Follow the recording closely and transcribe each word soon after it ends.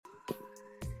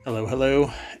Hello,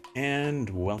 hello, and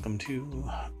welcome to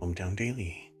Hometown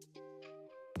Daily.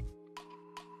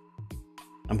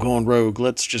 I'm going rogue.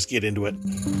 Let's just get into it.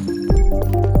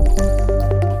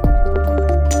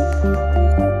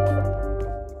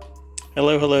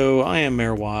 Hello, hello. I am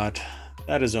Mayor Watt.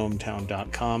 That is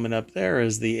ohmtown.com, and up there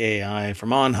is the AI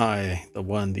from on high, the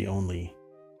one, the only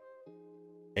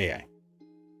AI.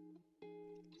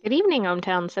 Good evening,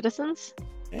 hometown citizens.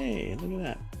 Hey, look at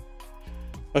that.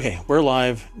 Okay, we're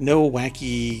live. No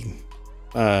wacky,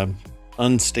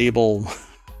 unstable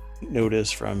notice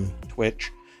from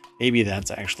Twitch. Maybe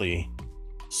that's actually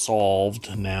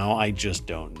solved now. I just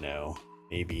don't know.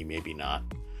 Maybe not.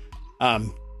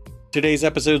 Today's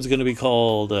episode is going to be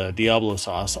called Diablo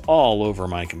Sauce all over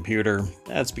my computer.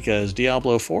 That's because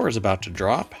Diablo 4 is about to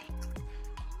drop.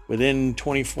 Within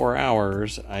 24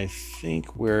 hours, I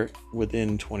think we're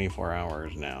within 24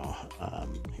 hours now.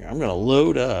 Here, I'm going to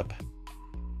load up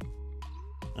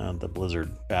the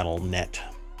Blizzard Battle.net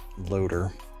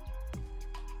loader.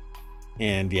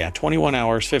 And yeah, 21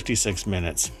 hours, 56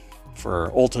 minutes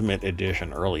for Ultimate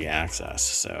Edition Early Access.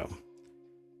 So,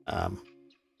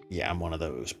 yeah, I'm one of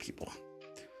those people.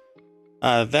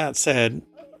 That said,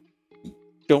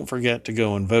 don't forget to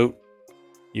go and vote.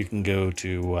 You can go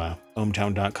to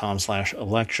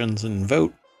ohmtown.com/elections and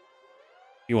vote.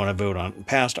 If you want to vote on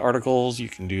past articles, you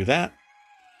can do that.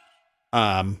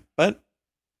 But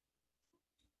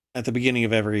at the beginning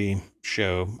of every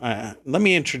show, let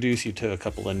me introduce you to a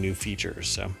couple of new features.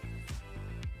 So,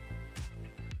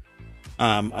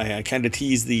 I kind of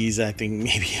teased these, I think,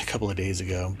 maybe a couple of days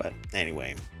ago. But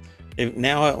anyway,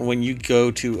 now when you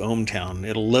go to ohmtown,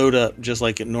 it'll load up just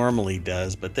like it normally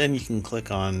does. But then you can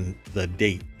click on the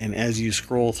date. And as you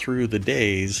scroll through the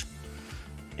days,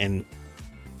 and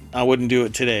I wouldn't do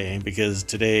it today because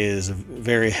today is a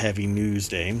very heavy news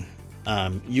day.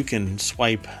 You can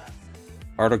swipe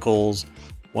articles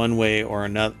one way or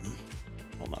another.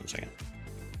 Hold on a second.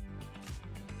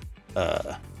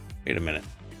 Wait a minute.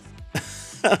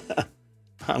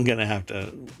 I'm gonna have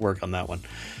to work on that one.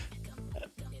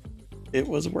 It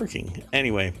was working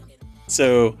anyway.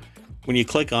 So when you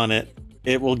click on it,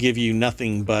 it will give you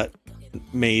nothing but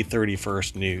May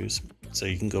 31st news. So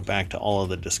you can go back to all of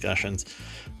the discussions,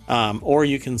 or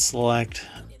you can select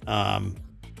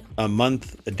a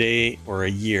month, a day, or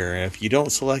a year. If you don't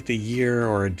select a year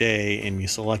or a day and you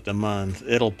select a month,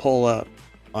 it'll pull up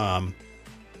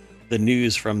the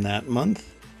news from that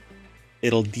month.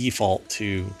 It'll default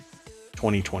to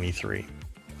 2023,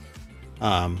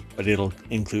 but it'll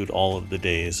include all of the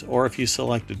days. Or if you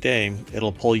select a day,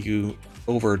 it'll pull you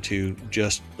over to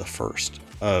just the first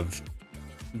of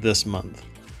this month.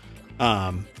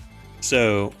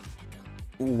 So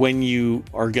when you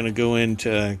are going to go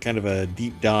into kind of a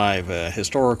deep dive, a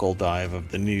historical dive of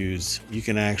the news, you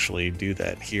can actually do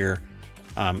that here.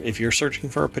 If you're searching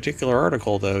for a particular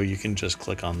article, though, you can just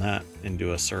click on that and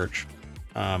do a search.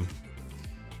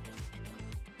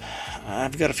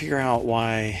 I've got to figure out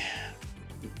why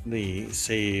the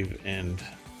save and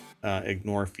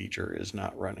ignore feature is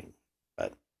not running,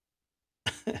 but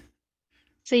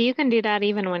So you can do that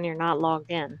even when you're not logged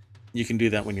in. you can do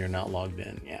that when you're not logged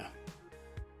in. Yeah.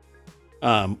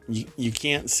 You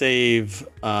can't save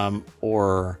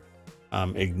or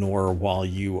ignore while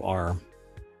you are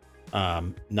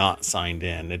not signed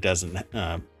in. It doesn't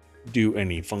do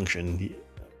any function,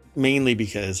 mainly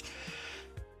because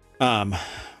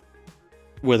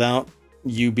without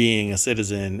you being a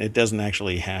citizen, it doesn't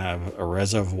actually have a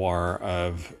reservoir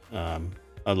of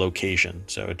a location.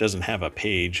 So it doesn't have a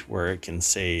page where it can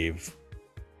save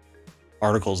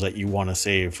articles that you want to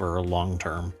save for a long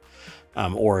term.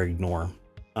 Or ignore.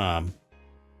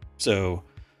 So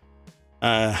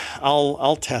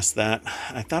I'll test that.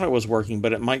 I thought it was working,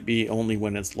 but it might be only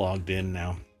when it's logged in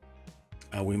now.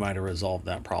 We might have resolved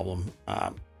that problem.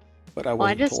 But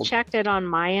I just checked it on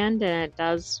my end and it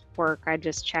does work. I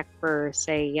just checked for,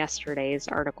 say, yesterday's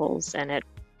articles and it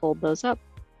pulled those up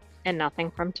and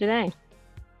nothing from today.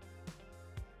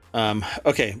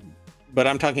 Okay, but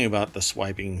I'm talking about the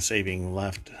swiping, saving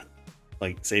left,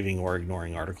 like saving or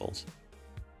ignoring articles.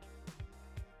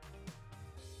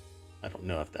 I don't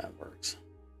know if that works.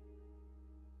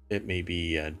 It may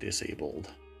be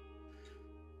disabled.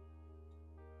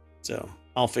 So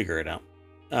I'll figure it out.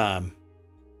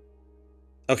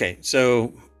 Okay,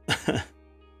 so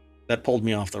that pulled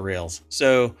me off the rails.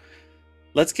 So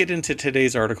let's get into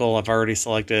today's article. I've already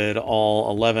selected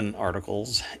all 11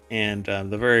 articles. And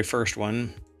the very first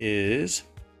one is,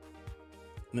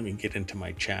 let me get into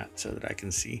my chat so that I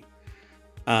can see,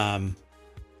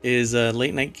 is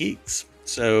Late Night Geeks.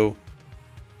 So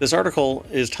this article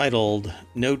is titled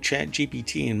 "No Chat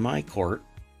GPT in My Court."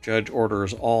 Judge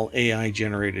orders all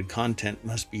AI-generated content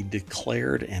must be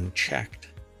declared and checked.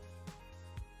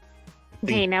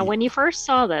 Okay, now when you first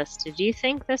saw this, did you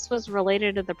think this was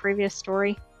related to the previous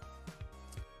story?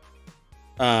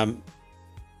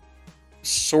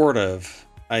 Sort of.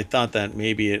 I thought that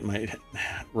maybe it might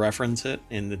reference it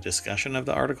in the discussion of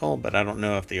the article, but I don't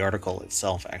know if the article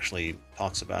itself actually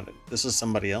talks about it. This is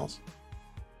somebody else?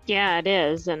 Yeah, it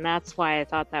is, and that's why I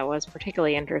thought that was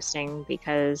particularly interesting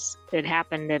because it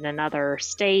happened in another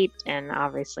state and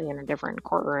obviously in a different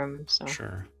courtroom. So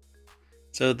Sure.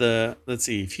 So let's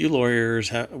see, few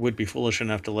lawyers would be foolish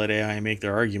enough to let AI make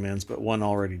their arguments, but one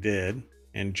already did,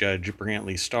 and Judge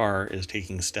Brantley Starr is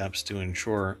taking steps to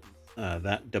ensure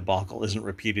that debacle isn't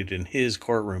repeated in his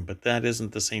courtroom. But that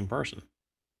isn't the same person.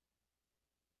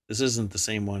 This isn't the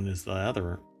same one as the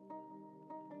other.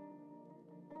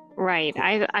 right.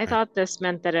 I thought this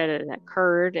meant that it had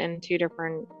occurred in two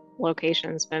different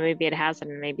locations, but maybe it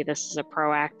hasn't, and maybe this is a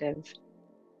proactive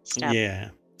step. Yeah.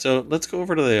 So let's go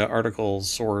over to the article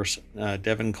source.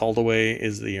 Devin Coldaway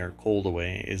is the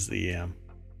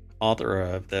author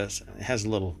of this. It has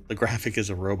the graphic is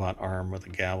a robot arm with a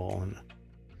gavel, and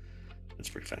it's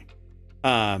pretty funny.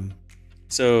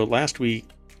 So last week,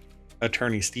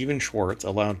 attorney Stephen Schwartz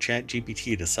allowed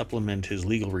ChatGPT to supplement his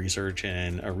legal research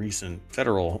in a recent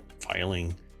federal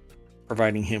filing,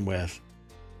 providing him with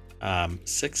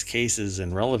 6 cases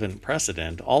and relevant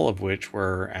precedent, all of which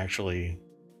were actually,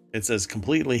 it says,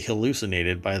 completely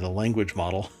hallucinated by the language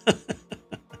model.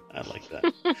 I like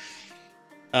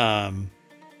that.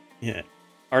 Yeah,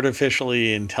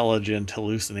 artificially intelligent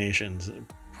hallucinations,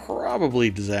 probably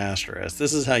disastrous.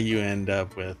 This is how you end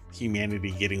up with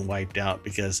humanity getting wiped out,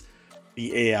 because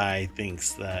the AI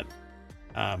thinks that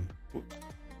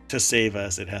to save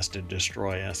us, it has to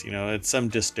destroy us. It's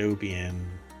some dystopian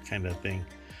kind of thing.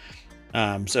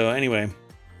 So anyway,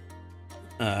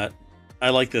 I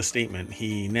like this statement.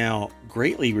 He now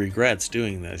greatly regrets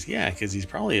doing this. Yeah, because he's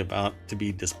probably about to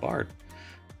be disbarred.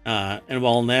 And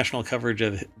while national coverage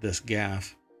of this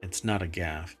gaffe, it's not a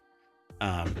gaffe,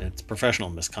 it's professional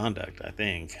misconduct, I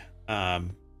think,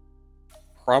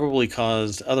 probably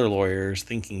caused other lawyers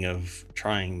thinking of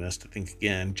trying this to think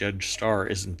again. Judge Starr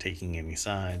isn't taking any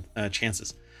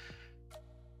chances.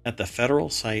 At the federal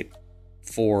site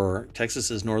for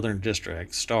Texas's Northern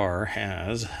District, Starr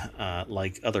has,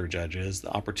 like other judges, the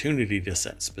opportunity to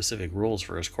set specific rules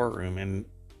for his courtroom, and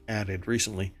added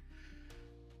recently,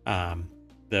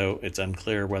 though it's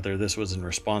unclear whether this was in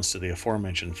response to the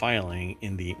aforementioned filing,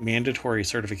 in the mandatory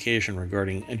certification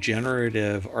regarding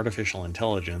generative artificial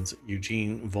intelligence,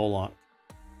 Eugene Volokh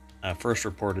first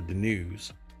reported the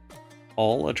news.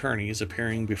 All attorneys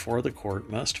appearing before the court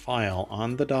must file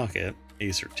on the docket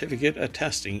a certificate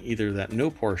attesting either that no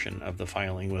portion of the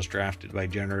filing was drafted by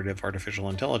generative artificial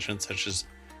intelligence such as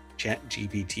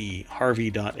ChatGPT,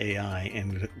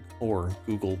 Harvey.ai, or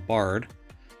Google Bard,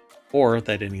 or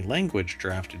that any language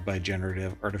drafted by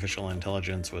generative artificial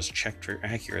intelligence was checked for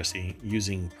accuracy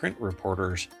using print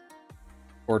reporters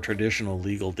or traditional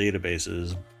legal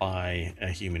databases by a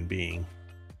human being.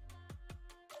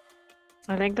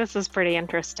 I think this is pretty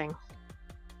interesting.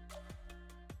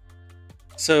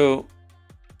 So,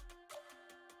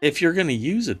 if you're going to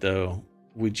use it, though,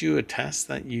 would you attest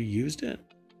that you used it?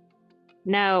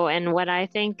 No, and what I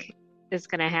think is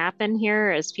going to happen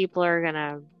here is people are going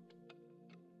to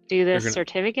do this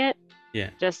certificate,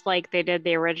 just like they did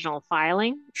the original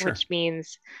filing, which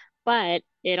means, but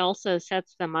it also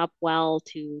sets them up well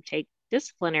to take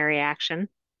disciplinary action.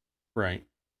 Right.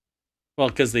 Well,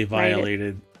 because they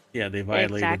violated, they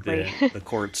violated exactly. the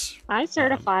court's. I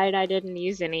certified I didn't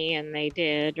use any, and they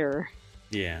did, or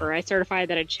I certified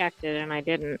that I checked it and I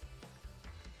didn't.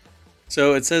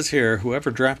 So it says here,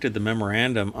 whoever drafted the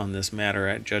memorandum on this matter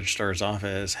at Judge Starr's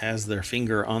office has their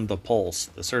finger on the pulse.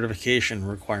 The certification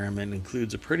requirement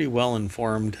includes a pretty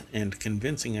well-informed and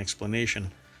convincing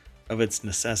explanation of its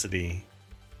necessity.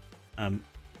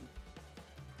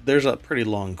 There's a pretty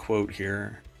long quote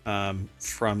here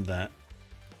from that.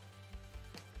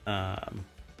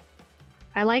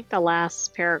 I like the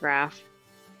last paragraph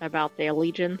about the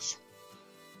allegiance.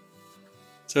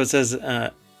 So it says,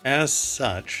 as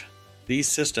such, these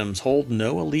systems hold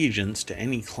no allegiance to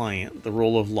any client, the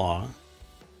rule of law,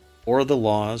 or the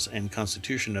laws and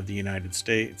Constitution of the United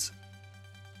States,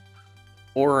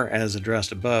 or, as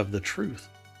addressed above, the truth.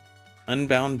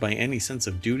 Unbound by any sense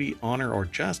of duty, honor, or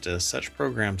justice, such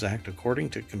programs act according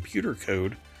to computer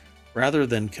code rather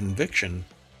than conviction,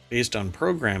 based on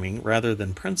programming rather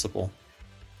than principle.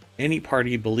 Any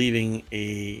party believing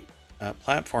a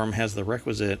platform has the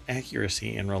requisite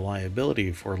accuracy and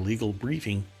reliability for legal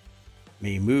briefing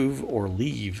may move or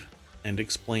leave and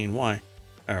explain why,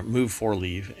 or move for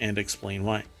leave and explain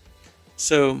why.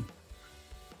 So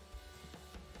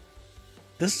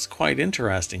this is quite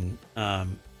interesting.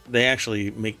 They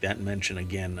actually make that mention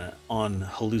again on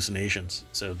hallucinations.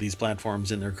 So these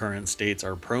platforms in their current states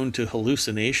are prone to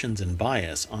hallucinations and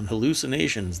bias. On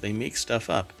hallucinations, they make stuff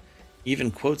up, even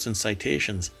quotes and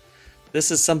citations.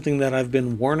 This is something that I've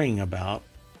been warning about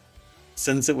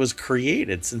since it was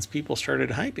created, since people started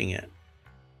hyping it.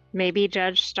 Maybe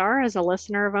Judge Starr is a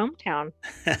listener of ohmTown.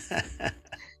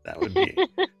 That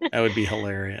would be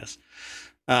hilarious.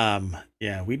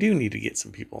 Yeah, we do need to get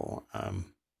some people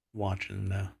watching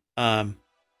though.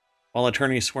 While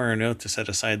attorneys swear an oath to set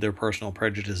aside their personal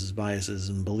prejudices, biases,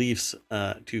 and beliefs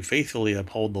to faithfully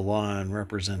uphold the law and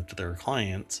represent their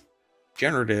clients,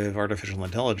 generative artificial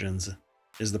intelligence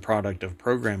is the product of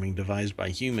programming devised by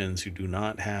humans who do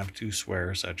not have to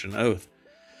swear such an oath.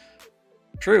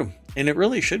 True, and it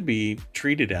really should be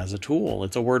treated as a tool.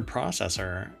 It's a word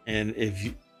processor,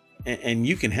 and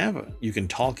you can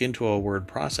talk into a word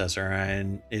processor,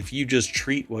 and if you just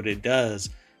treat what it does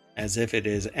as if it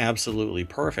is absolutely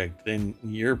perfect, then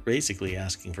you're basically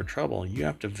asking for trouble. You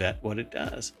have to vet what it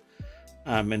does,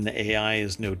 and the AI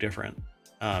is no different.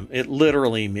 It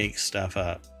literally makes stuff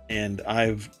up, and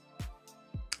I've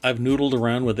noodled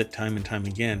around with it time and time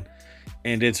again,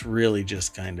 and it's really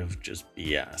just kind of just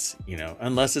BS,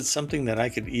 unless it's something that I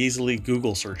could easily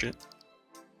Google search it,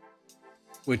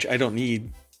 which I don't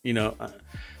need.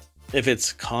 If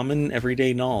it's common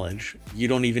everyday knowledge, you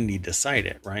don't even need to cite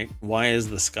it, right? Why is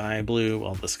the sky blue?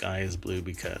 Well, the sky is blue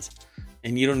because,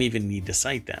 and you don't even need to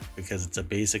cite that because it's a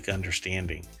basic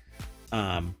understanding.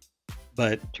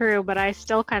 But true, but I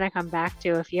still kind of come back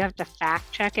to, if you have to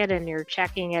fact check it and you're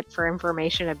checking it for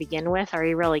information to begin with, are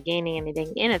you really gaining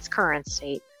anything in its current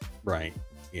state? Right.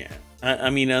 Yeah. I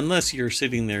mean, unless you're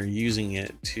sitting there using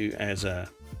it as a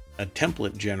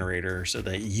template generator so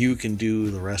that you can do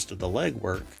the rest of the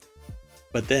legwork.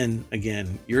 But then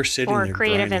again, you're sitting there. Or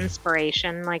creative grinding.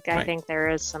 Inspiration. Like, right. I think there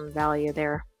is some value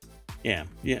there. Yeah.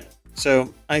 Yeah.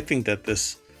 So I think that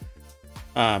this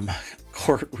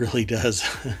court really does.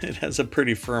 It has a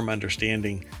pretty firm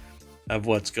understanding of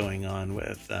what's going on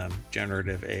with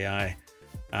generative AI.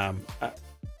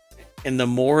 And the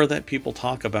more that people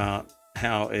talk about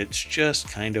how it's just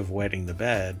kind of wetting the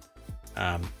bed,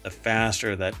 the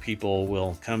faster that people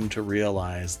will come to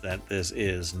realize that this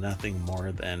is nothing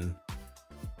more than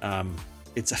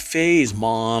it's a phase,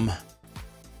 Mom,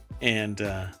 and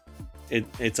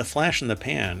it's a flash in the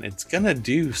pan. It's gonna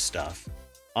do stuff.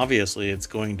 Obviously, it's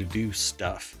going to do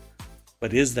stuff,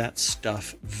 but is that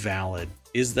stuff valid?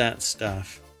 Is that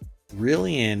stuff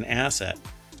really an asset?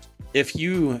 If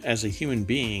you, as a human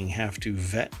being, have to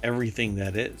vet everything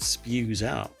that it spews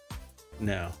out,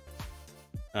 no.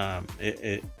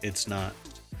 It's not.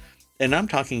 And I'm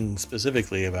talking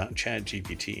specifically about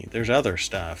ChatGPT. There's other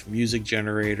stuff, music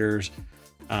generators,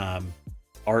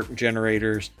 art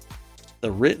generators,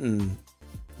 the written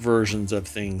versions of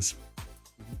things.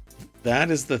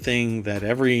 That is the thing that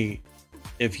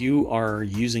if you are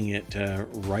using it to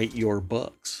write your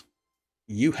books,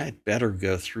 you had better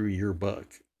go through your book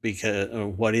because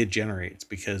what it generates,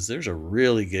 because there's a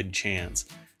really good chance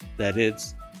that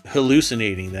it's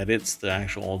hallucinating, that it's the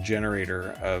actual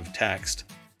generator of text.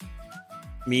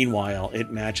 Meanwhile, it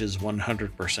matches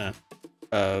 100%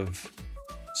 of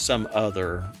some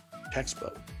other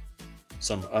textbook,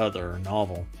 some other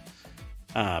novel.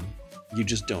 You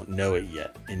just don't know it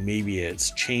yet. And maybe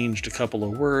it's changed a couple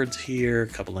of words here, a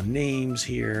couple of names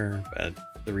here, but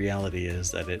the reality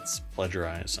is that it's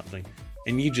plagiarized something.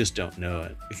 And you just don't know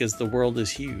it because the world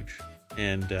is huge.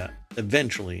 And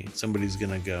eventually somebody's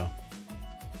going to go,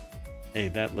 hey,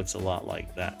 that looks a lot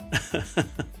like that.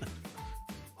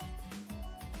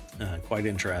 Quite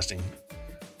interesting.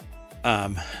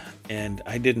 And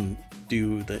I didn't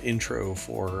do the intro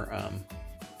for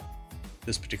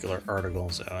this particular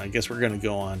article, so I guess we're going to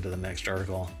go on to the next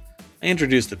article. I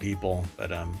introduced the people,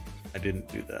 but I didn't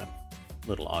do the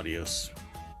little audio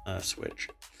switch.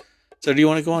 So do you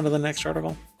want to go on to the next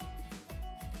article?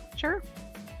 Sure.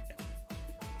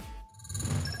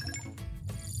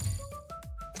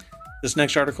 This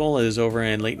next article is over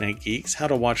in Late Night Geeks, how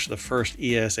to watch the first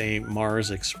ESA Mars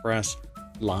Express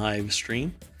live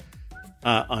stream.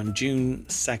 On June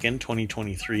 2nd,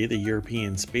 2023, the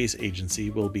European Space Agency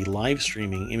will be live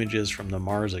streaming images from the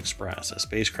Mars Express, a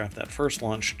spacecraft that first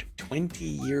launched 20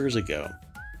 years ago.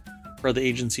 Per the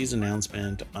agency's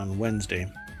announcement on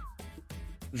Wednesday,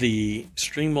 the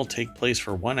stream will take place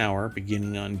for 1 hour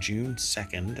beginning on June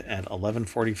 2nd at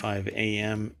 11:45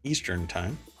 a.m. Eastern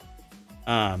Time,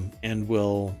 and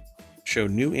will show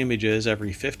new images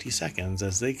every 50 seconds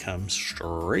as they come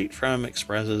straight from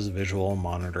Express's visual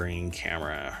monitoring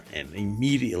camera, and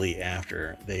immediately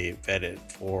after they vet it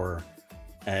for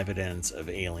evidence of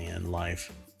alien life.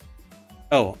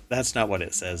 Oh, that's not what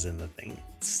it says in the thing.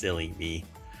 Silly me.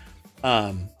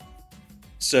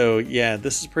 So yeah,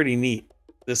 this is pretty neat.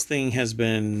 This thing has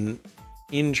been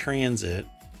in transit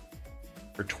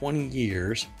for 20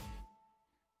 years,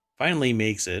 finally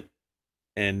makes it,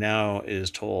 and now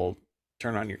is told,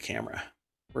 turn on your camera.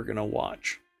 We're going to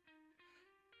watch.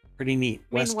 Pretty neat.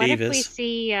 Wes what Davis. If we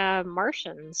see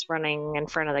Martians running in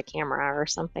front of the camera or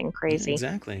something crazy?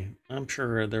 Exactly. I'm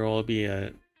sure there will be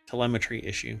a telemetry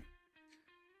issue.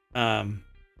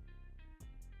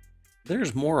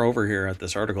 There's more over here at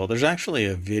this article. There's actually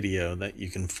a video that you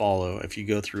can follow if you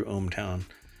go through ohmTown.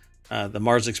 The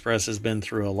Mars Express has been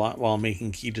through a lot while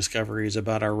making key discoveries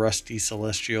about our rusty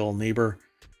celestial neighbor.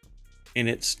 In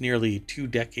its nearly 2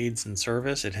 decades in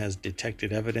service, it has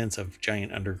detected evidence of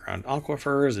giant underground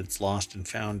aquifers. It's lost and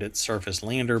found its surface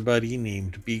lander buddy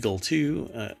named Beagle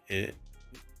 2. It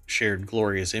shared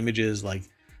glorious images like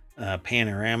a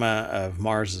panorama of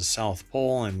Mars's south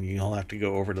pole, and you'll have to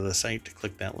go over to the site to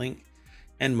click that link,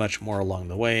 and much more along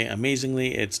the way.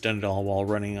 Amazingly, it's done it all while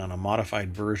running on a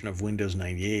modified version of Windows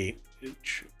 98,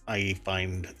 which I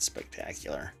find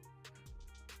spectacular.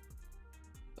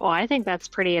 Well, I think that's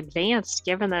pretty advanced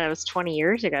given that it was 20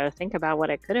 years ago. Think about what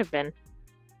it could have been.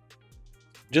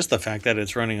 Just the fact that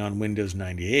it's running on Windows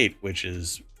 98, which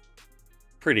is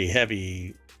pretty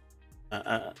heavy.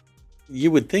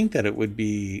 You would think that it would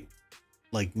be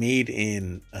like made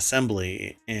in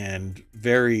assembly and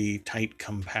very tight,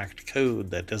 compact code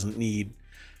that doesn't need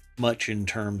much in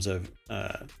terms of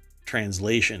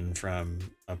translation from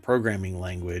a programming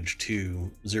language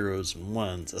to zeros and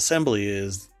ones. Assembly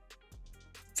is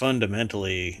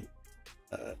fundamentally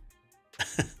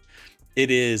it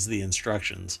is the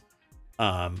instructions,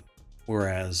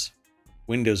 whereas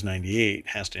Windows 98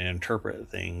 has to interpret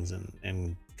things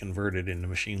and convert it into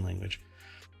machine language.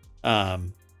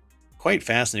 Quite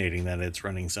fascinating that it's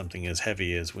running something as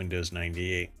heavy as Windows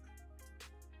 98.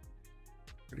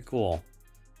 Pretty cool.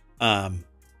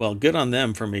 Well, good on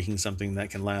them for making something that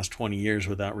can last 20 years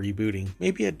without rebooting.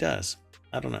 Maybe it does.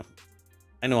 I don't know.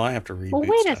 I know I have to reboot. Well,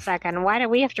 wait a second. Why do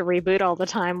we have to reboot all the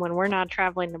time when we're not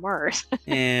traveling to Mars?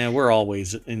 Yeah, we're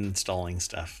always installing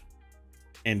stuff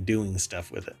and doing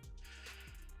stuff with it.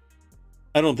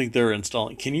 I don't think they're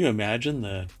installing. Can you imagine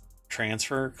the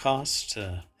transfer costs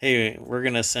to, hey, we're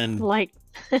going to send like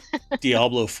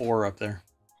Diablo 4 up there?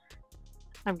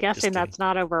 I'm guessing that's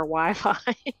not over Wi-Fi.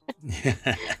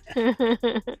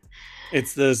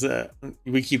 It's those,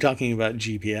 we keep talking about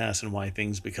GPS and why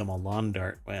things become a lawn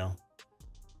dart. Well,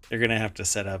 they're going to have to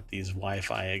set up these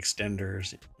Wi-Fi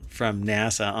extenders from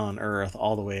NASA on Earth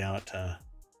all the way out to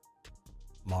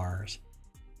Mars.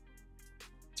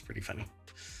 It's pretty funny.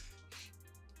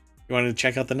 You want to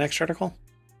check out the next article?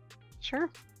 Sure.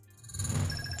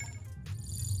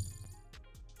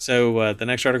 So the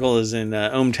next article is in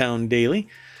ohmTown Daily.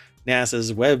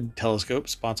 NASA's Webb telescope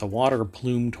spots a water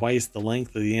plume twice the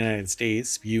length of the United States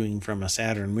spewing from a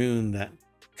Saturn moon that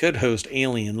could host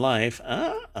alien life.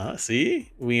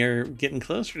 See, we are getting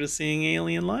closer to seeing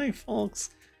alien life, folks.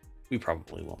 We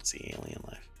probably won't see alien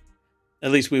life.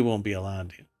 At least we won't be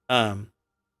allowed to.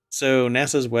 So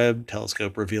NASA's Webb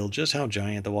telescope revealed just how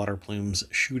giant the water plumes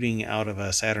shooting out of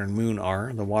a Saturn moon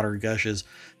are. The water gushes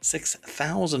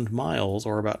 6,000 miles,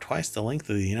 or about twice the length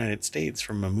of the United States,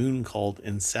 from a moon called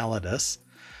Enceladus.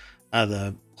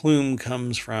 The plume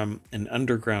comes from an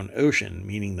underground ocean,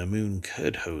 meaning the moon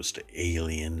could host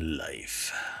alien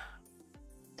life.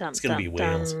 It's going to be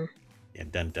whales. Yeah,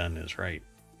 dun is right.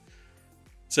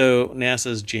 So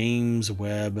NASA's James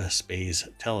Webb Space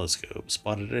Telescope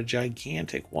spotted a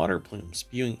gigantic water plume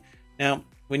spewing. Now,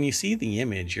 when you see the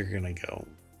image, you're going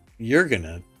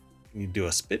to do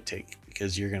a spit take,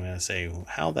 because you're going to say,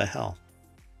 how the hell?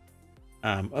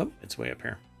 Oh, it's way up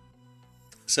here.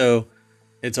 So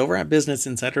it's over at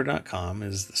businessinsider.com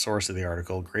is the source of the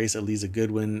article. Grace Eliza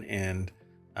Goodwin and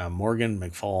Morgan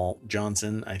McFall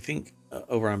Johnson. I think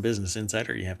over on Business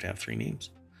Insider, you have to have 3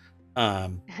 names.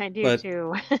 I do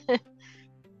too.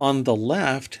 On the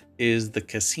left is the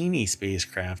Cassini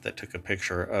spacecraft that took a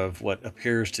picture of what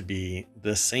appears to be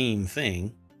the same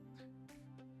thing.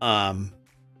 And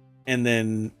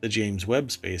then the James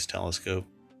Webb Space Telescope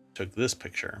took this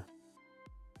picture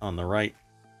on the right.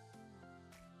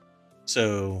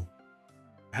 So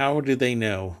how do they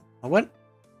know? What?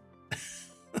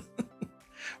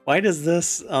 Why does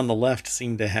this on the left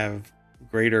seem to have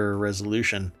greater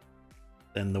resolution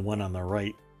than the one on the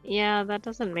right? Yeah, that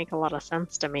doesn't make a lot of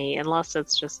sense to me, unless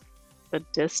it's just the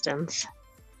distance.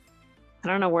 I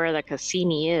don't know where the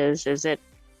Cassini is. Is it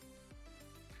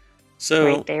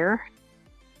right there?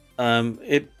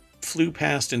 It flew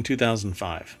past in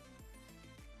 2005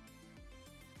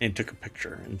 and took a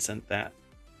picture and sent that.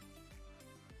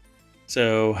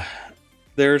 So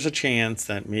there's a chance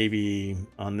that maybe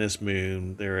on this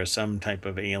moon there is some type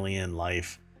of alien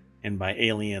life. And by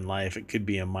alien life, it could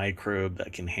be a microbe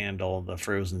that can handle the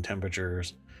frozen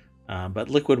temperatures. But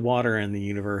liquid water in the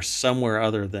universe somewhere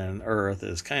other than Earth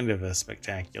is kind of a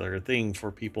spectacular thing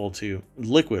for people to...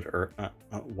 Liquid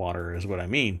water is what I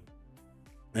mean.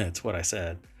 That's what I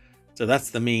said. So that's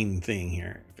the main thing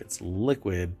here. If it's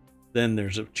liquid, then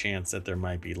there's a chance that there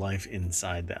might be life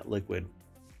inside that liquid.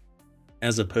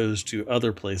 As opposed to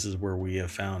other places where we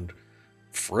have found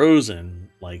frozen,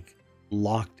 like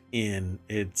locked in,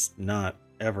 it's not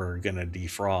ever going to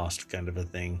defrost kind of a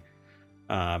thing.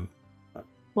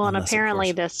 Well, and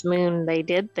apparently this moon they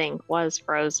did think was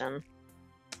frozen.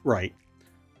 Right.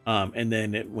 And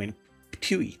then it went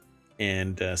patooey.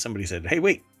 And somebody said, hey,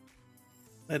 wait,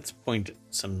 let's point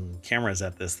some cameras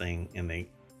at this thing. And they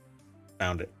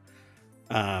found it.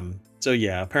 So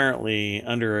yeah, apparently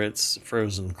under its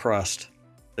frozen crust,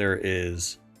 there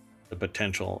is the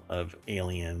potential of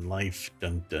alien life.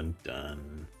 Dun, dun,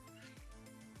 dun.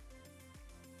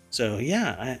 So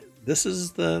yeah, this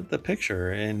is the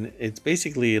picture, and it's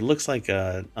basically, it looks like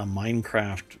a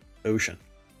Minecraft ocean.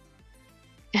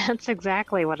 That's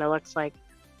exactly what it looks like.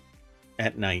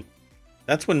 At night.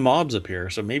 That's when mobs appear,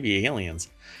 so maybe aliens.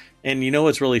 And you know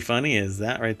what's really funny is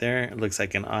that right there, it looks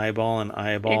like an eyeball,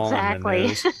 exactly. on the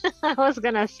nose. I was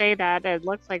gonna say that. It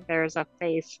looks like there's a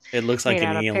face. It looks like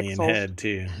an alien head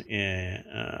too. Yeah.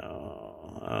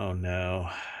 Oh no.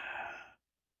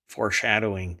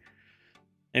 Foreshadowing.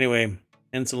 Anyway,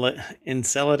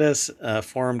 Enceladus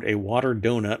formed a water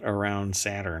donut around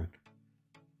Saturn.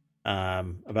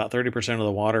 About 30% of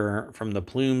the water from the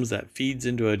plumes that feeds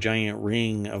into a giant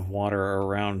ring of water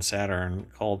around Saturn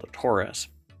called Taurus.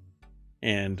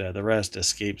 And the rest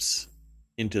escapes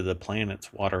into the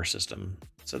planet's water system.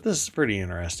 So this is pretty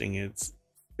interesting. It's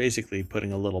basically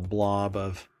putting a little blob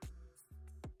of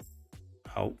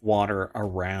water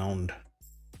around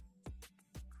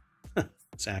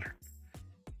Saturn.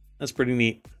 That's pretty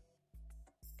neat.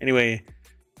 Anyway,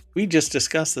 we just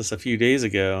discussed this a few days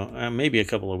ago, maybe a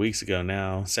couple of weeks ago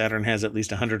now. Saturn has at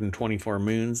least 124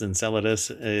 moons, and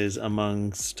Enceladus is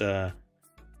amongst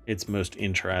its most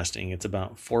interesting. It's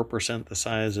about 4% the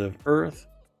size of Earth.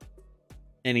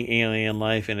 Any alien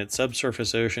life in its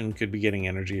subsurface ocean could be getting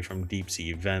energy from deep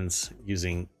sea vents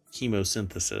using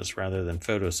chemosynthesis rather than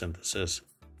photosynthesis,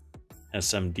 as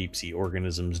some deep sea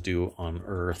organisms do on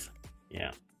Earth.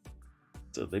 Yeah.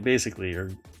 So they basically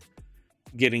are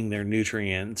getting their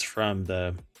nutrients from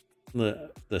the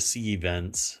sea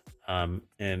vents,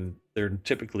 and they're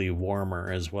typically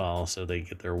warmer as well, so they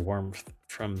get their warmth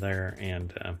from there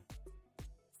and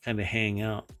kind of hang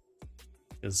out,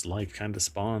 because life kind of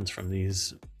spawns from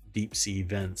these deep sea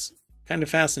vents. Kind of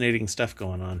fascinating stuff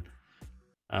going on.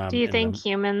 Do you think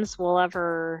humans will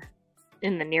ever,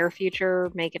 in the near future,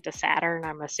 make it to Saturn?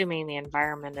 I'm assuming the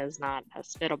environment is not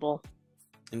hospitable.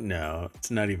 No,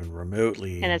 it's not even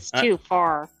remotely. And it's too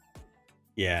far.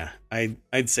 Yeah,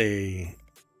 I'd say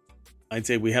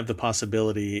we have the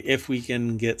possibility, if we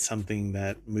can get something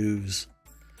that moves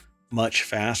much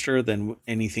faster than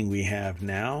anything we have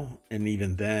now. And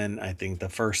even then, I think the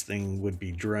first thing would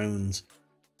be drones.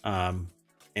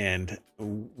 And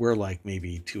we're like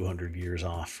maybe 200 years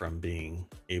off from being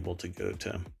able to go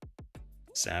to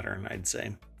Saturn, I'd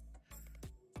say.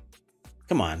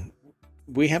 Come on.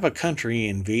 We have a country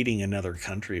invading another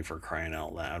country, for crying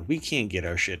out loud. We can't get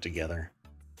our shit together.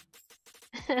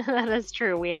 That is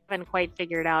true. We haven't quite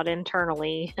figured out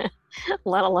internally,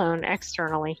 let alone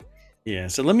externally. Yeah,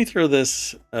 so let me throw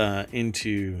this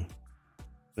into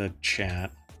the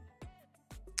chat,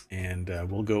 and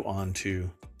we'll go on to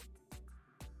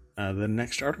the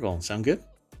next article. Sound good?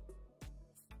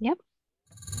 Yep.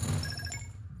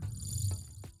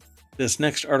 This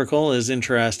next article is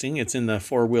interesting. It's in the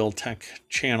 4-Wheel Tech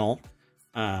channel.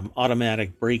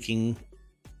 Automatic braking.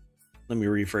 Let me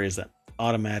rephrase that.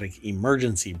 Automatic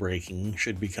emergency braking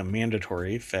should become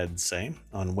mandatory, feds say.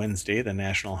 On Wednesday, the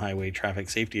National Highway Traffic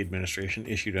Safety Administration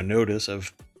issued a notice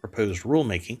of proposed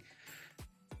rulemaking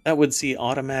that would see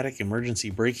automatic emergency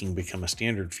braking become a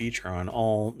standard feature on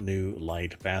all new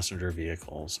light passenger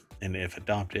vehicles. And if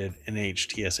adopted,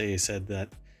 NHTSA said that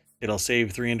it'll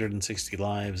save 360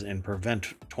 lives and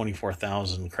prevent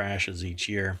 24,000 crashes each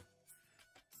year.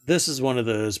 This is one of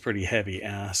those pretty heavy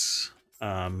asks.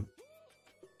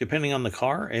 Depending on the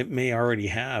car, it may already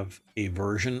have a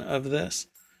version of this.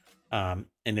 And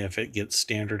if it gets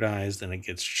standardized and it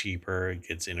gets cheaper, it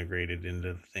gets integrated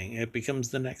into the thing, it becomes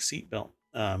the next seatbelt,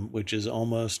 which is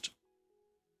almost,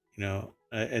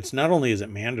 it's not only is it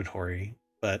mandatory,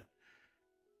 but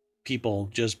people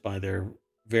just by their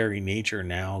very nature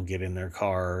now get in their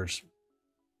cars,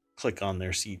 click on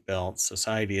their seatbelts.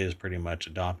 Society has pretty much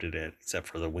adopted it, except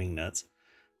for the wingnuts.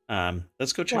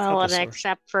 Let's go check out the and source.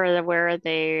 except for where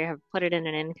they have put it in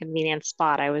an inconvenient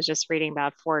spot. I was just reading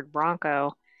about Ford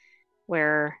Bronco,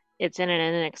 where it's in an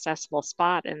inaccessible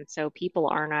spot, and so people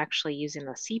aren't actually using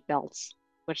the seat belts,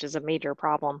 which is a major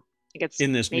problem. It gets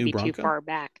In this new maybe too Bronco? far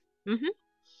back.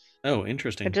 Oh, I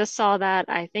interesting. just saw that.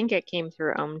 I think it came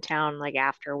through ohmTown like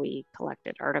after we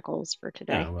collected articles for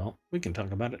today. Oh, well, we can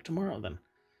talk about it tomorrow then.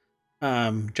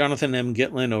 Jonathan M.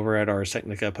 Gitlin over at Ars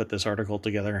Technica put this article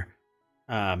together.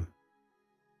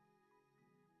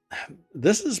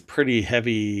 This is pretty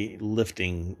heavy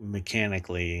lifting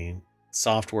mechanically,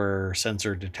 software,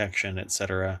 sensor detection,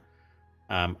 etc.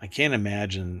 I can't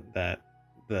imagine that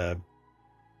the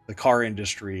car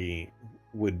industry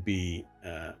would be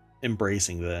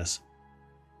embracing this.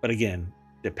 But again,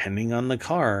 depending on the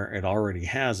car, it already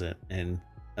has it. And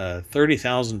a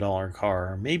 $30,000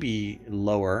 car, maybe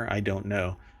lower, I don't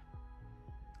know,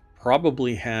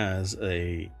 probably has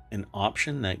an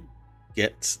option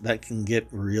that can get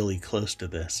really close to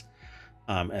this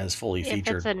as fully featured.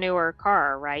 If it's a newer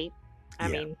car, right? I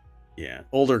mean, yeah,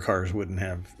 older cars wouldn't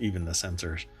have even the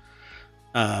sensors.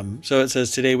 So it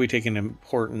says, today we take an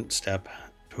important step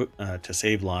to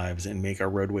save lives and make our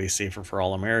roadways safer for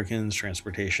all Americans.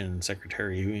 Transportation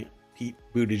Secretary Pete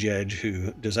Buttigieg,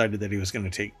 who decided that he was going to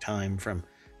take time from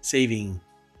saving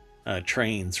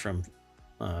trains from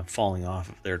falling off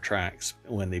of their tracks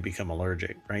when they become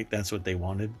allergic, right? That's what they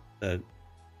wanted.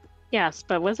 Yes,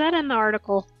 but was that in the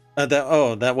article?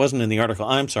 That wasn't in the article.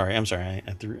 I'm sorry.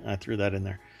 I threw that in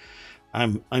there.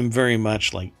 I'm very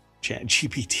much like Chat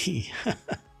GPT.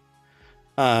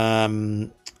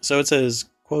 So it says,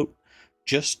 quote,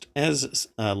 just as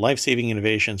life-saving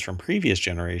innovations from previous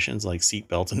generations like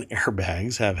seatbelts and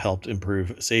airbags have helped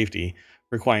improve safety,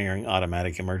 requiring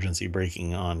automatic emergency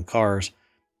braking on cars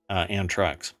and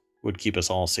trucks would keep us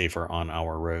all safer on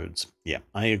our roads. Yeah,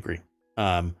 I agree.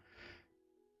 Now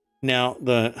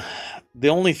the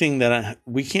only thing that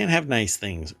we can't have nice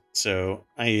things. So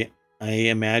I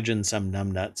imagine some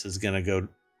numbnuts is going to go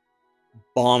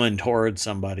bombing towards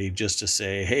somebody just to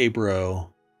say, hey, bro,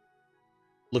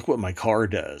 look what my car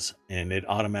does. And it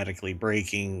automatically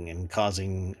braking and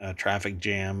causing a traffic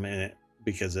jam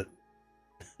because it.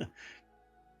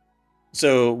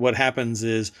 So what happens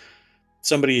is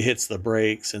somebody hits the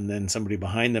brakes and then somebody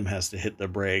behind them has to hit the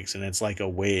brakes, and it's like a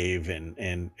wave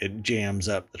and it jams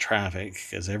up the traffic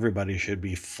because everybody should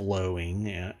be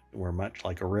flowing. We're much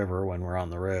like a river when we're on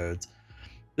the roads.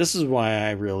 This is why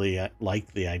I really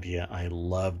like the idea. I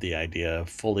love the idea of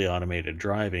fully automated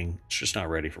driving. It's just not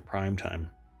ready for prime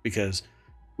time because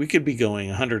we could be going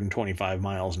 125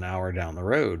 miles an hour down the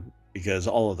road because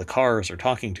all of the cars are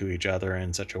talking to each other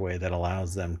in such a way that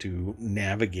allows them to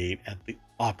navigate at the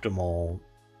optimal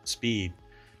speed.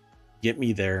 Get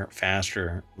me there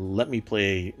faster. Let me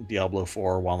play Diablo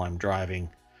 4 while I'm driving.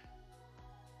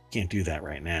 Can't do that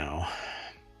right now.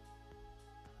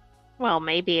 Well,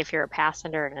 maybe if you're a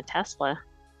passenger in a Tesla.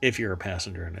 If you're a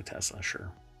passenger in a Tesla,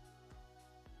 sure.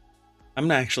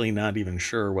 I'm actually not even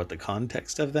sure what the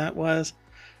context of that was.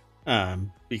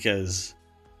 Because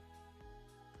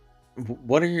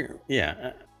what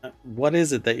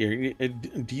is it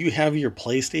that do you have your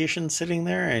PlayStation sitting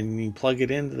there and you plug it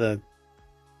into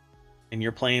and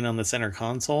you're playing on the center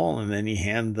console and then you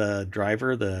hand the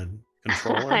driver the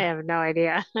controller? I have no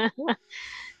idea.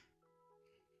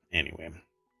 Anyway.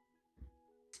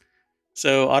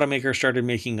 So automakers started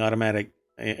making automatic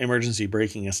emergency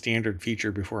braking a standard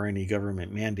feature before any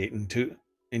government mandate.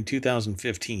 In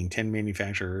 2015, 10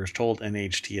 manufacturers told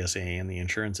NHTSA and the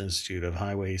Insurance Institute of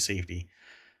Highway Safety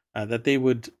that they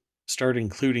would start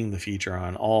including the feature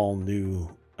on all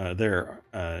their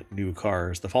new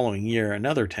cars. The following year,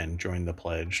 another 10 joined the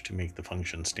pledge to make the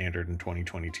function standard in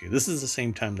 2022. This is the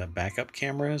same time that backup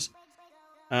cameras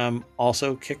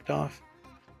also kicked off.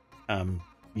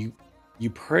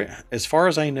 As far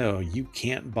as I know, you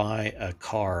can't buy a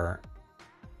car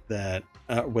that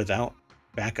without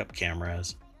backup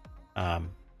cameras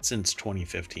since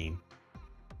 2015.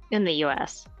 In the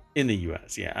U.S. In the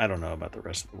U.S., yeah. I don't know about the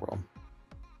rest of the world.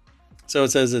 So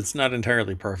it says it's not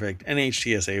entirely perfect.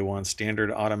 NHTSA wants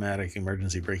standard automatic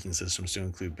emergency braking systems to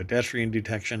include pedestrian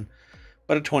detection,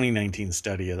 but a 2019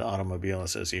 study of the Automobile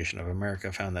Association of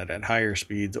America found that at higher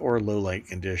speeds or low light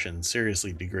conditions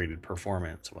seriously degraded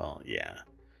performance. Well, yeah.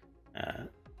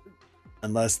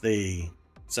 unless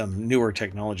some newer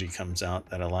technology comes out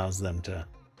that allows them to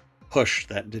push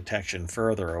that detection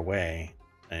further away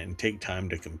and take time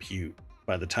to compute.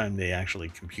 By the time they actually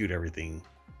compute everything,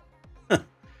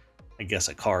 I guess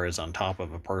a car is on top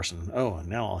of a person. Oh, and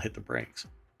now I'll hit the brakes.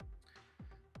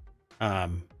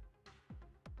 And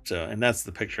that's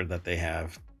the picture that they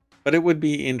have. But it would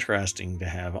be interesting to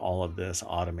have all of this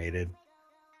automated.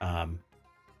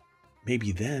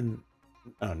 Maybe then.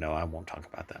 Oh no, I won't talk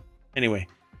about that. Anyway,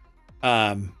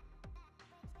 what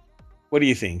do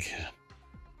you think?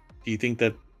 Do you think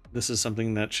that this is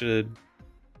something that should?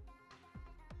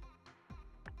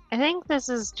 I think this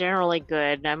is generally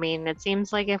good. I mean, it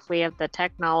seems like if we have the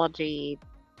technology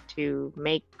to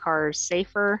make cars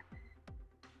safer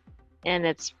and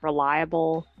it's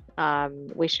reliable,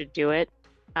 we should do it.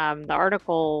 The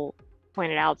article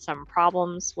pointed out some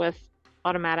problems with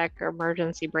automatic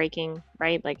emergency braking,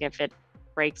 right? Like if it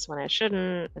brakes when it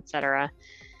shouldn't, etc.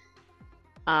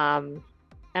 And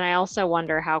I also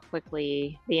wonder how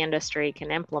quickly the industry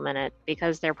can implement it,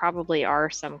 because there probably are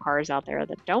some cars out there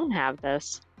that don't have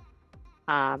this,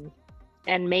 and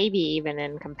maybe even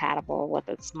incompatible with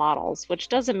its models, which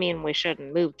doesn't mean we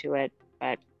shouldn't move to it,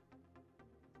 but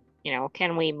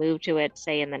can we move to it,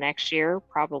 say, in the next year?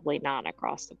 Probably not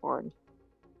across the board.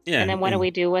 Yeah. And then what do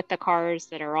we do with the cars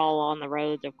that are all on the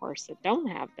roads, of course, that don't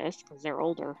have this because they're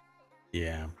older?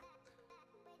 Yeah.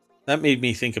 That made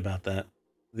me think about that.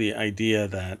 The idea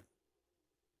that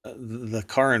the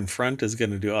car in front is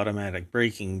going to do automatic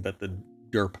braking, but the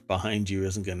derp behind you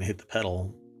isn't going to hit the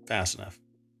pedal fast enough.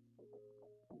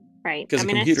 Right. I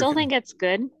mean, I still think it's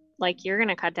good. Like, you're going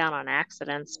to cut down on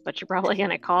accidents, but you're probably going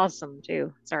to cause them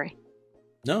too. Sorry.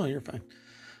 No, you're fine.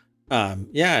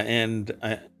 Yeah,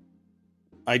 and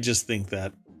I just think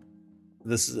that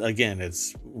this is, again,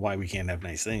 it's why we can't have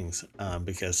nice things,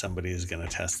 because somebody is going to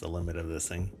test the limit of this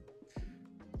thing.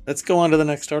 Let's go on to the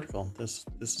next article. This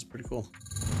is pretty cool.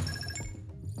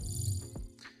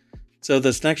 So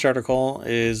this next article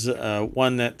is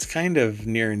one that's kind of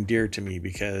near and dear to me,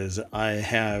 because I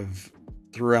have,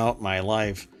 throughout my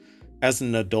life as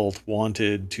an adult,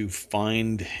 wanted to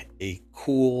find a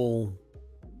cool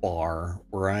bar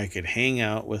where I could hang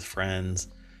out with friends.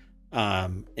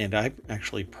 And I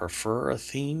actually prefer a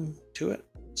theme to it.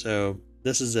 So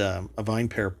this is a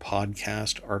VinePair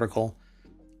podcast article.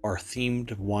 Are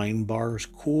themed wine bars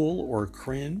cool or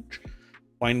cringe?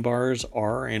 Wine bars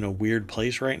are in a weird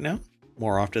place right now.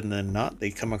 More often than not, they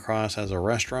come across as a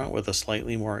restaurant with a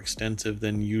slightly more extensive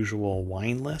than usual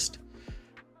wine list.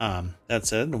 That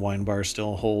said, the wine bars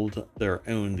still hold their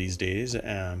own these days.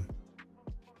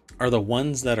 Are the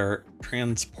ones that are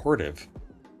transportive.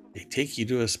 They take you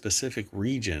to a specific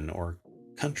region or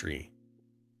country,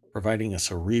 providing a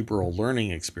cerebral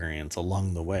learning experience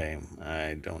along the way.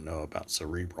 I don't know about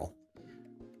cerebral.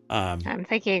 I'm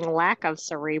thinking lack of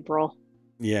cerebral.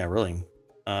 Yeah, really.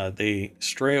 They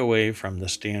stray away from the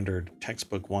standard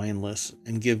textbook wine lists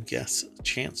and give guests a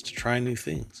chance to try new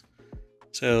things.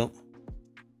 So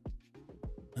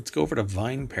let's go over to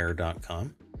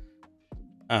vinepair.com.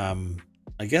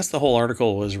 I guess the whole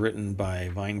article was written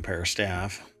by VinePair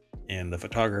staff, and the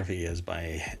photography is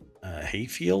by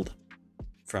Hayfield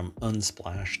from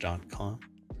unsplash.com.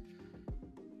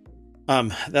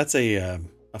 That's a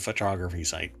photography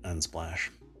site, Unsplash.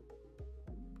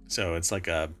 So it's like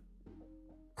a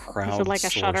crowd. Is it like a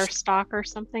Shutterstock or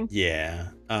something? Yeah,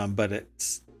 but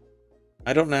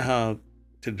I don't know how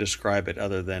to describe it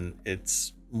other than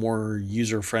it's more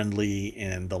user friendly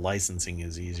and the licensing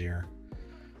is easier.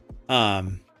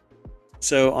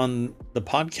 So on the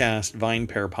podcast,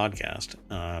 VinePair podcast,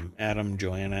 Adam,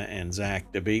 Joanna, and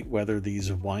Zach debate whether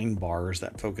these wine bars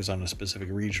that focus on a specific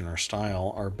region or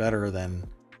style are a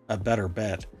better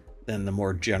bet than the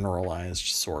more generalized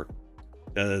sort.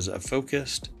 Does a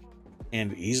focused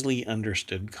and easily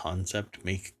understood concept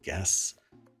make guests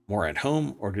more at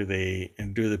home, or do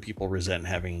the people resent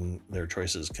having their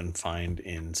choices confined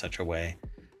in such a way?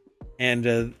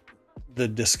 And the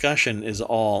discussion is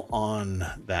all on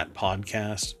that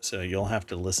podcast, so you'll have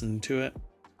to listen to it.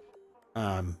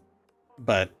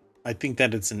 But I think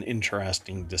that it's an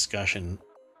interesting discussion.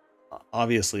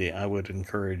 Obviously, I would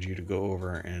encourage you to go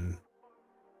over and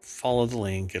follow the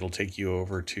link. It'll take you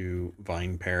over to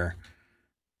VinePair.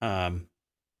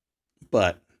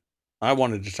 But I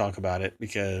wanted to talk about it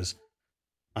because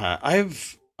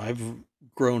I've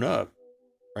grown up,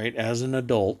 right, as an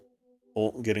adult,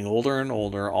 getting older and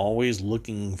older, always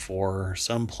looking for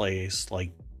some place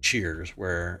like Cheers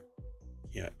where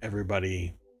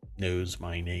everybody knows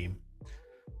my name.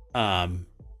 And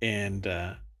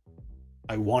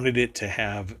I wanted it to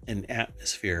have an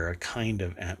atmosphere, a kind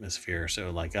of atmosphere.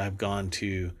 So like I've gone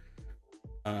to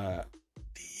uh,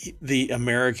 the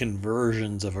American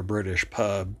versions of a British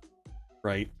pub,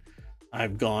 right?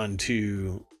 I've gone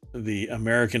to the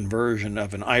American version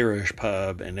of an Irish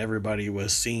pub, and everybody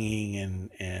was singing,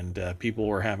 and people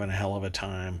were having a hell of a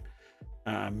time.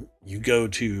 You go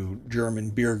to German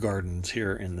beer gardens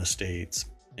here in the States,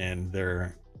 and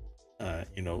they're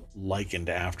likened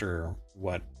after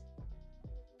what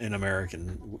an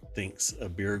American thinks a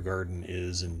beer garden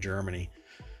is in Germany.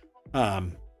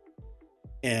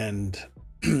 And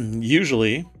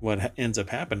usually what ends up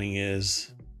happening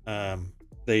is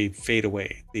they fade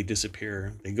away, they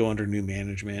disappear, they go under new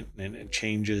management, and it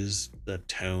changes the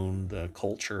tone, the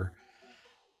culture.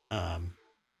 But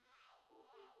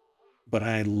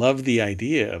I love the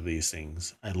idea of these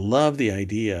things. I love the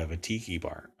idea of a tiki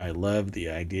bar. I love the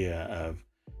idea of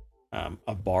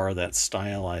a bar that's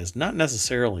stylized not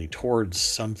necessarily towards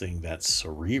something that's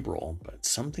cerebral, but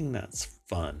something that's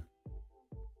fun.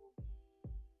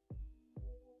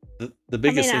 The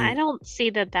biggest thing, I don't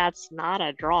see that that's not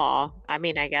a draw. I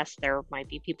mean, I guess there might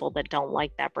be people that don't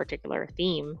like that particular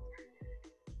theme,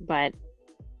 but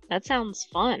that sounds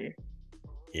fun.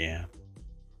 Yeah.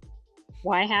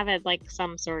 Why have it like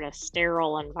some sort of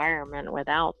sterile environment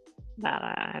without that?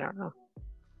 I don't know.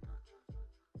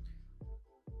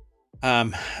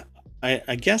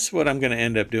 I guess what I'm going to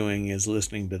end up doing is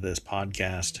listening to this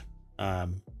podcast.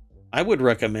 I would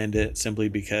recommend it simply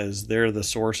because they're the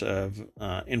source of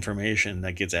information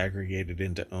that gets aggregated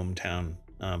into ohmTown,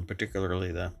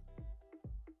 particularly the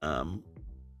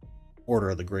Order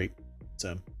of the Grape.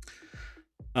 So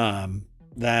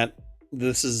that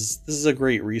this is a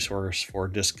great resource for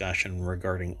discussion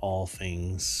regarding all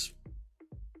things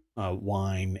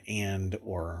wine and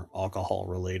or alcohol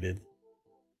related.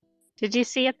 Did you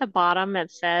see at the bottom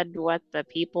it said what the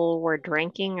people were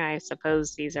drinking? I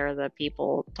suppose these are the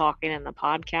people talking in the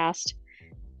podcast.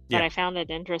 But yeah. I found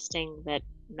it interesting that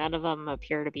none of them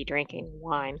appear to be drinking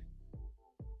wine.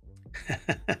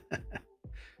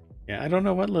 Yeah, I don't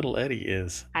know what little Eddie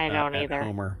is. I don't either.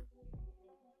 Homer.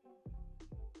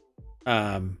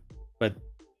 But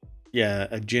yeah,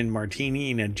 a gin martini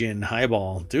and a gin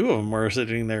highball. Two of them were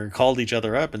sitting there, called each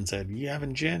other up and said, "You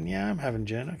having gin? Yeah, I'm having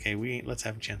gin. Okay, let's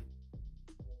have gin."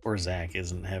 Or Zach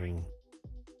isn't having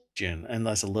gin,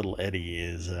 unless a little Eddie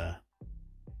is.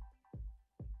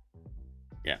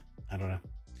 Yeah, I don't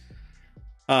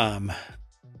know.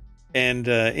 And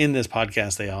in this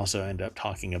podcast, they also end up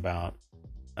talking about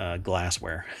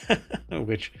glassware,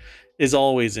 which is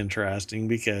always interesting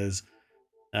because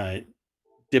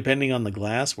depending on the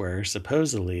glassware,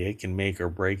 supposedly it can make or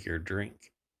break your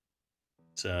drink.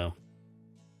 So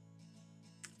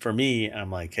for me,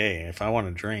 I'm like, hey, if I want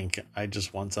to drink, I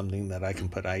just want something that I can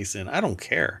put ice in. I don't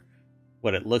care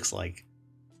what it looks like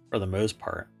for the most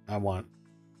part. I want,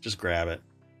 just grab it.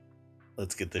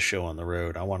 Let's get this show on the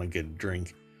road. I want a good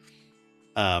drink.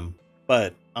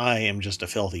 But I am just a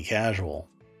filthy casual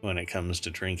when it comes to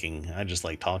drinking. I just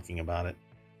like talking about it.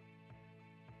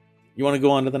 You want to go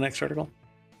on to the next article?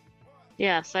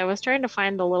 Yes, I was trying to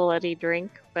find the little Eddie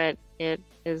drink, but it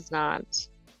is not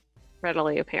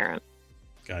readily apparent.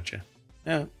 Gotcha.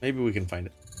 Yeah, maybe we can find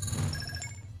it.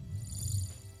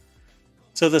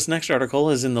 So this next article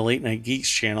is in the Late Night Geeks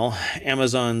channel.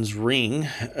 Amazon's Ring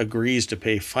agrees to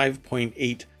pay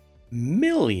 $5.8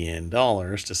 million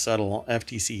to settle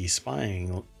FTC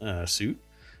spying suit.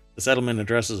 The settlement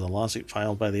addresses a lawsuit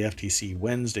filed by the FTC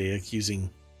Wednesday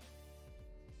accusing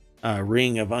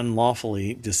Ring of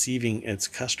unlawfully deceiving its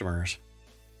customers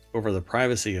over the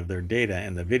privacy of their data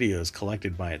and the videos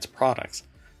collected by its products.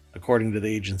 According to the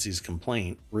agency's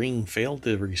complaint, Ring failed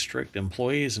to restrict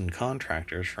employees and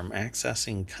contractors from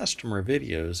accessing customer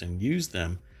videos and used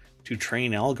them to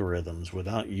train algorithms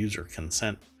without user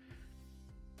consent.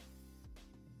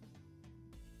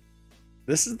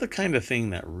 This is the kind of thing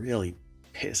that really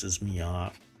pisses me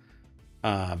off.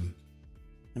 Let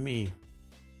me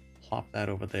plop that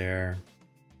over there.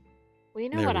 Well, you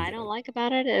know what I don't like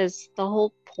about it is the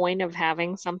whole point of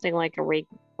having something like a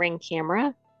Ring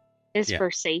camera is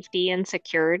for safety and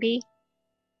security.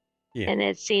 Yeah. And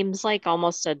it seems like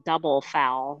almost a double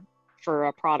foul for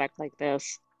a product like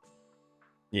this.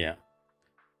 Yeah.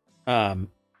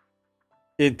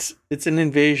 It's an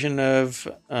invasion of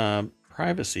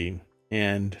privacy,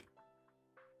 and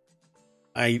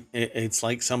it's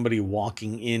like somebody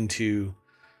walking into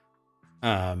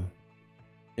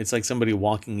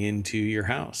your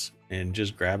house and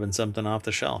just grabbing something off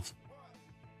the shelf.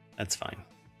 That's fine.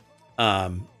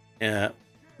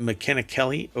 McKenna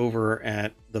Kelly over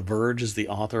at The Verge is the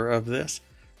author of this.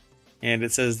 And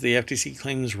it says the FTC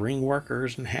claims Ring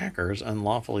workers and hackers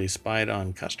unlawfully spied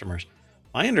on customers.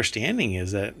 My understanding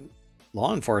is that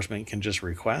law enforcement can just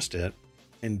request it.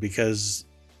 And because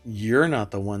you're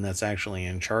not the one that's actually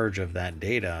in charge of that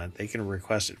data, they can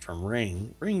request it from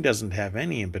Ring. Ring doesn't have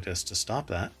any impetus to stop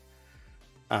that.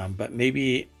 But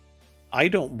maybe I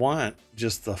don't want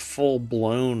just the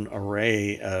full-blown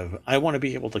array of... I want to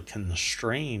be able to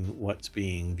constrain what's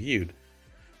being viewed.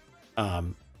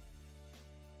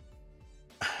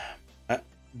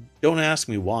 Don't ask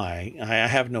me why. I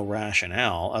have no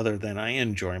rationale other than I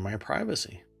enjoy my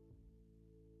privacy.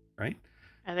 Right?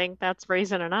 I think that's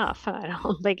reason enough. I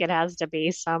don't think it has to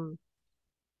be some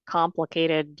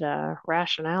complicated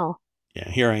rationale. Yeah,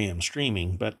 here I am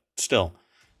streaming, but still,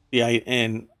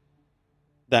 and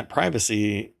that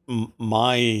privacy,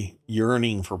 my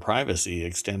yearning for privacy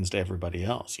extends to everybody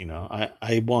else. You know,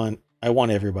 I want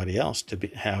everybody else to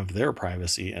have their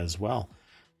privacy as well.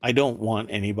 I don't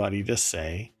want anybody to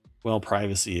say, well,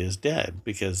 privacy is dead,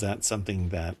 because that's something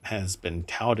that has been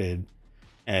touted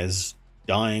as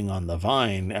dying on the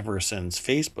vine ever since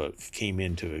Facebook came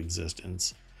into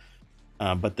existence.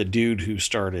 But the dude who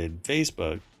started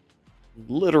Facebook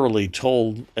literally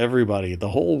told everybody, the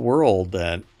whole world,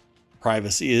 that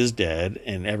privacy is dead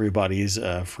and everybody's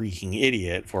a freaking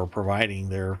idiot for providing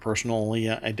their personally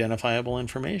identifiable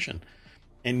information.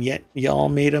 And yet y'all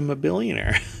made him a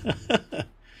billionaire.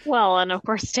 Well, and of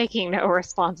course, taking no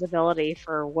responsibility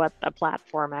for what the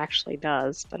platform actually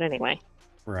does. But anyway.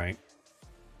 Right.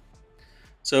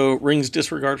 So Ring's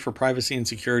disregard for privacy and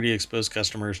security exposed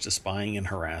customers to spying and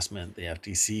harassment. The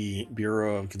FTC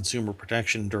Bureau of Consumer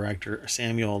Protection Director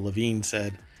Samuel Levine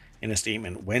said in a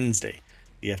statement Wednesday,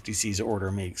 the FTC's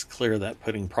order makes clear that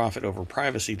putting profit over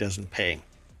privacy doesn't pay.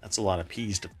 That's a lot of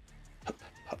P's to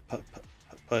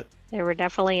put. They were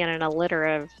definitely in an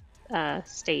alliterative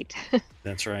state.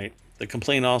 That's right. The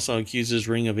complaint also accuses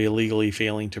Ring of illegally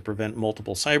failing to prevent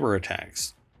multiple cyber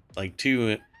attacks, like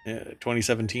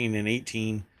 2017 and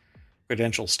 18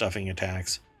 credential stuffing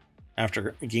attacks.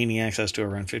 After gaining access to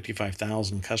around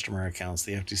 55,000 customer accounts,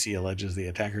 the FTC alleges the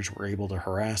attackers were able to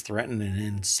harass, threaten, and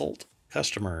insult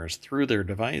customers through their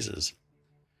devices.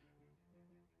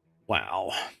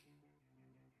 Wow.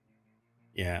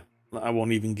 Yeah, I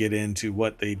won't even get into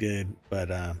what they did,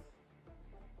 but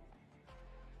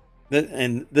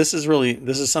this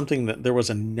is something that there was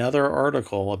another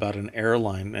article about an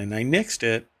airline, and I nixed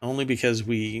it only because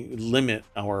we limit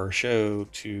our show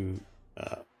to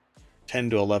 10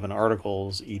 to 11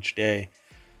 articles each day.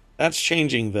 That's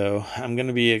changing, though. I'm going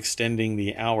to be extending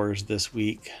the hours this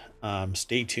week.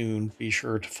 Stay tuned. Be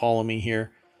sure to follow me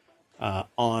here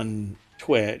on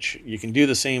Twitch. You can do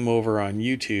the same over on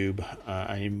YouTube.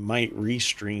 I might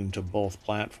restream to both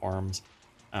platforms.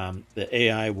 The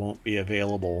AI won't be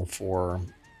available for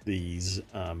these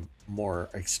more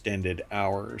extended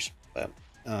hours, but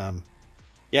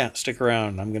yeah, stick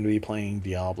around. I'm going to be playing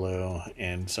Diablo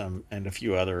and a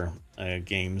few other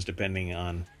games, depending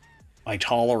on my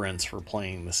tolerance for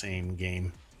playing the same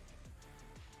game.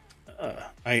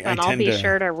 I'll be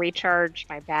sure to recharge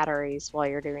my batteries while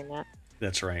you're doing that.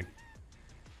 That's right.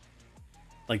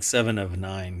 Like 7 of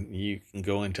 9, you can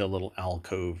go into a little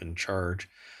alcove and charge.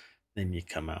 Then you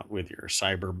come out with your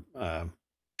cyber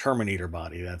Terminator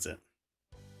body. That's it.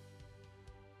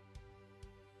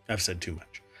 I've said too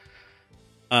much.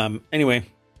 Anyway,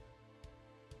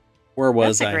 where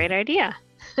was I? That's a great idea.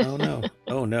 Oh no.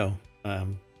 Oh no.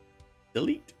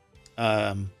 Delete.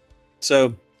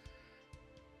 So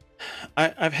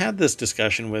I've had this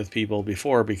discussion with people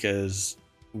before, because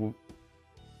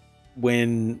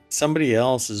when somebody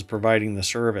else is providing the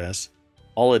service,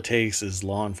 all it takes is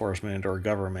law enforcement or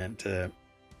government to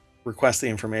request the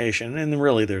information, and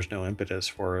really there's no impetus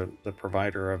for the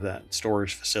provider of that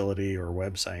storage facility or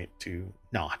website to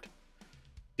not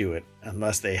do it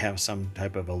unless they have some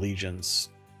type of allegiance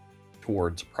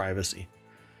towards privacy.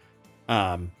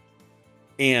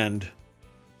 And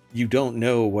you don't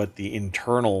know what the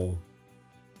internal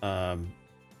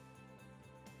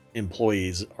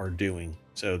employees are doing.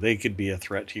 So they could be a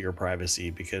threat to your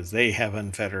privacy because they have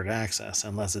unfettered access,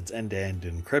 unless it's end-to-end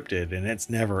encrypted, and it's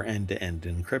never end-to-end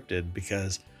encrypted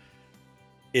because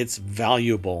it's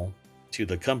valuable to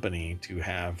the company to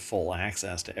have full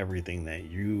access to everything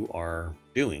that you are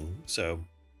doing. So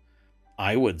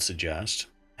I would suggest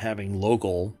having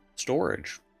local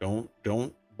storage. Don't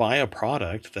buy a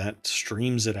product that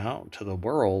streams it out to the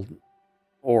world,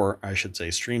 or I should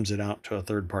say streams it out to a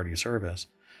third-party service.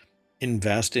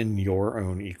 Invest in your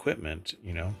own equipment,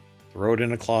 throw it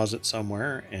in a closet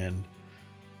somewhere and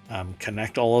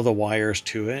connect all of the wires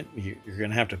to it. You're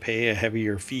going to have to pay a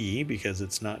heavier fee because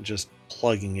it's not just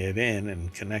plugging it in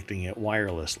and connecting it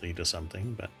wirelessly to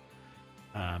something, but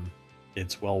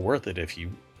it's well worth it if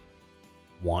you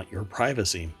want your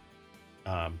privacy.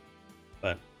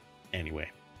 But anyway,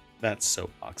 that's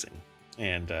soapboxing.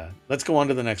 And let's go on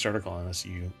to the next article unless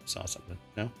you saw something.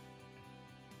 No?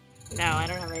 No, I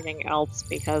don't have anything else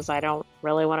because I don't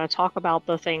really want to talk about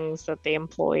the things that the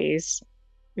employees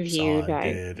viewed.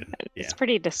 It's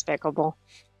pretty despicable.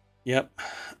 Yep.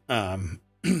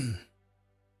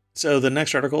 So the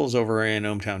next article is over in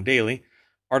ohmTown Daily.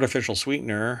 Artificial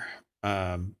sweetener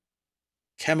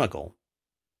chemical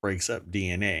breaks up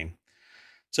DNA.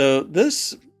 So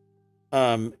this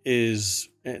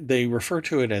they refer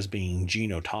to it as being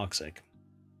genotoxic.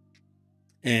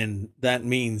 And that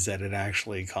means that it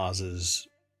actually causes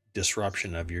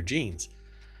disruption of your genes.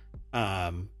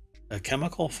 A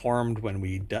chemical formed when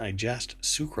we digest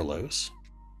sucralose,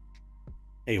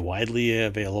 a widely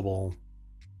available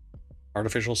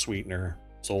artificial sweetener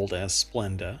sold as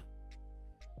Splenda,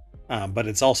 but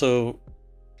it's also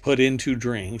put into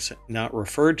drinks, not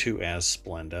referred to as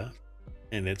Splenda,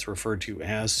 and it's referred to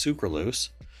as sucralose.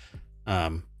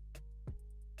 That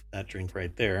drink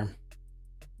right there,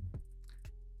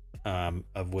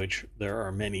 of which there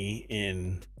are many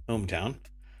in ohmTown,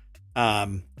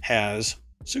 has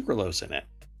sucralose in it.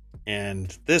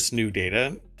 And this new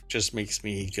data just makes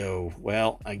me go,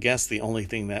 well, I guess the only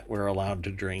thing that we're allowed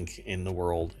to drink in the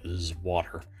world is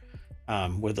water,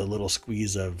 with a little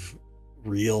squeeze of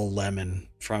real lemon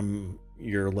from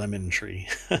your lemon tree.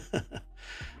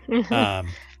 The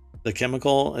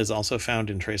chemical is also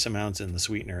found in trace amounts in the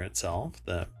sweetener itself.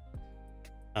 The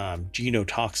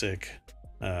genotoxic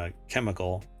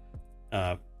chemical.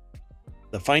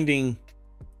 The finding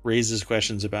raises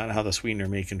questions about how the sweetener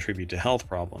may contribute to health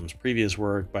problems. Previous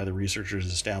work by the researchers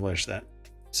established that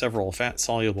several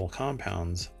fat-soluble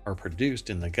compounds are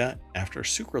produced in the gut after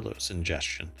sucralose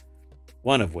ingestion,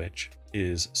 one of which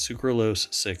is sucralose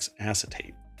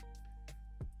 6-acetate.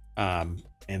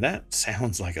 And that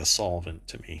sounds like a solvent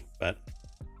to me, but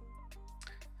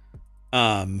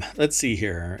let's see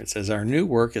here. It says our new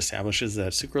work establishes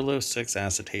that sucralose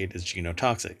 6-acetate is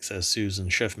genotoxic, says Susan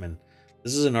Schiffman.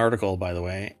 This is an article, by the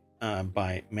way,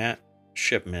 by Matt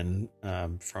Shipman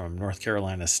from North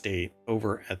Carolina State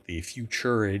over at the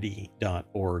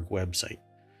futurity.org website.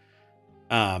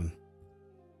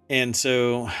 And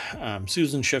so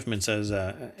Susan Schiffman says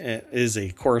is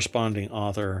a corresponding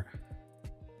author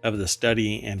of the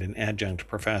study and an adjunct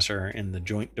professor in the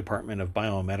Joint Department of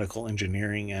Biomedical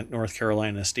Engineering at North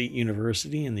Carolina State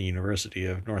University and the University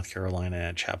of North Carolina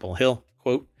at Chapel Hill.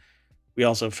 Quote, we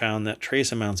also found that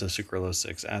trace amounts of sucralose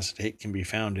 6-acetate can be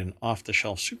found in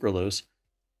off-the-shelf sucralose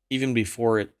even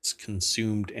before it's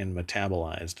consumed and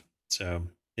metabolized. So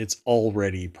it's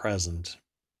already present.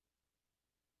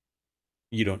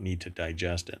 You don't need to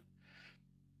digest it.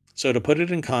 So to put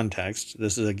it in context,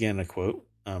 this is again a quote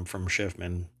from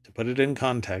Schiffman. To put it in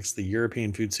context, the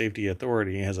European Food Safety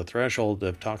Authority has a threshold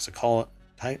of toxicological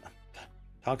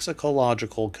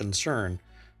concern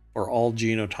for all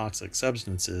genotoxic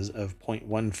substances of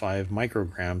 0.15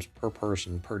 micrograms per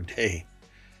person per day.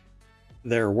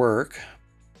 Their work,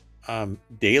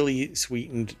 daily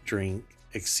sweetened drink,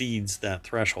 exceeds that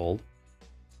threshold,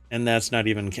 and that's not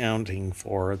even counting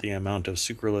for the amount of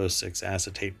sucralose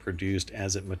 6-acetate produced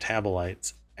as it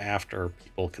metabolites after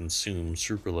people consume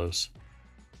sucralose.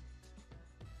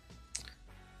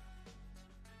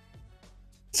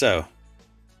 So,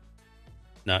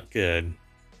 not good.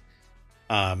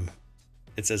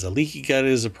 It says a leaky gut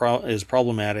is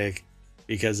problematic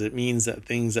because it means that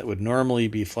things that would normally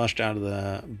be flushed out of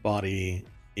the body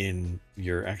in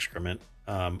your excrement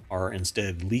are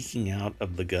instead leaking out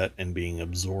of the gut and being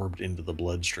absorbed into the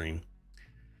bloodstream.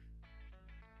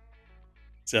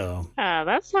 So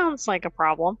that sounds like a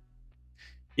problem.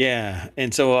 Yeah,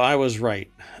 and so I was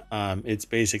right. It's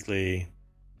basically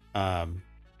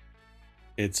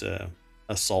it's a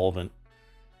solvent.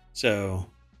 So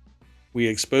we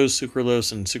expose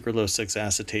sucralose and sucralose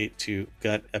 6-acetate to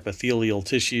gut epithelial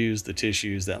tissues, the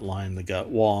tissues that line the gut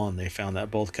wall, and they found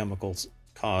that both chemicals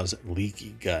cause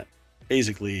leaky gut.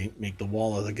 Basically, make the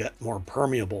wall of the gut more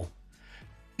permeable.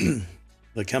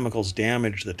 The chemicals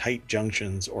damage the tight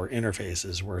junctions or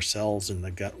interfaces where cells in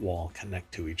the gut wall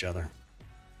connect to each other.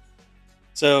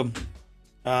 So,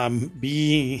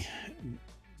 be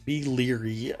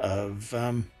leery of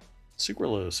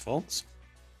sucralose, folks,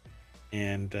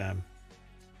 and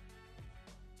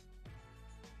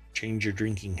change your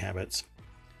drinking habits.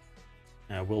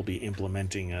 We'll be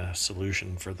implementing a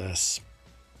solution for this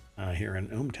here in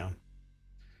ohmTown.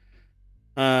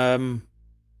 For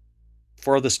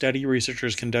the study,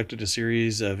 researchers conducted a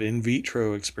series of in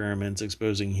vitro experiments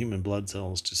exposing human blood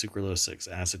cells to sucralose 6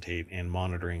 acetate and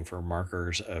monitoring for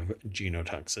markers of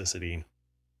genotoxicity.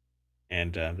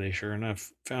 And they sure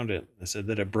enough found it. They said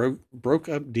that it broke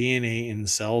up DNA in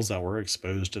cells that were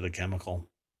exposed to the chemical.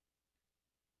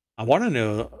 I want to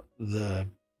know the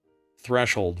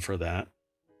threshold for that.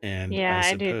 And yeah,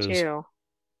 I do too.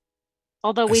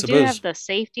 Although we do have the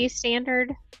safety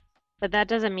standard, but that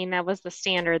doesn't mean that was the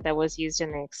standard that was used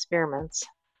in the experiments.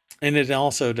 And it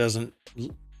also doesn't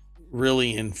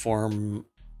really inform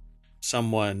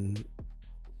someone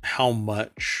how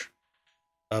much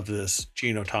of this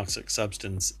genotoxic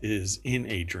substance is in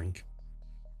a drink.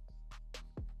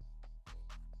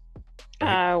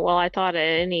 Right? Well, I thought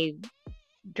any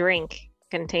drink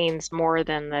contains more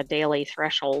than the daily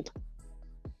threshold.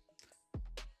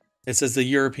 It says the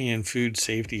European Food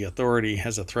Safety Authority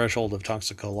has a threshold of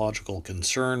toxicological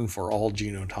concern for all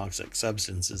genotoxic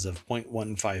substances of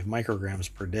 0.15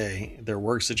 micrograms per day. Their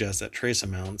work suggests that trace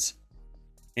amounts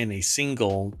in a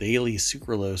single daily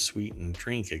sucralose sweetened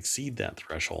drink exceed that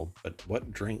threshold. But what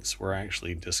drinks were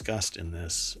actually discussed in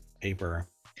this paper?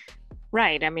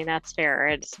 Right. I mean, that's fair.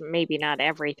 It's maybe not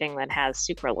everything that has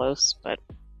sucralose, but.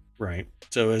 Right.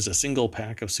 So is a single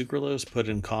pack of sucralose put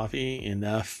in coffee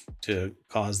enough to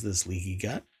cause this leaky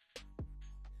gut?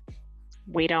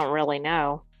 We don't really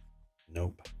know.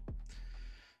 Nope.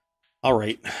 All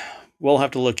right. We'll have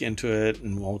to look into it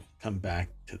and we'll come back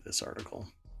to this article.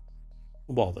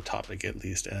 Well, the topic at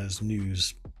least, as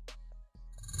news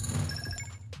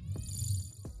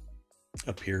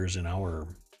appears in our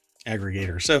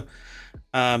aggregator. So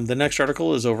the next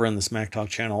article is over on the Smack Talk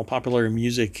channel. Popular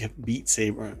music game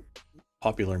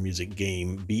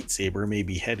Beat Saber may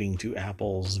be heading to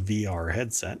Apple's VR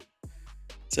headset. It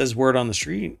says word on the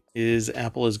street is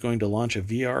Apple is going to launch a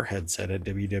VR headset at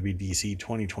WWDC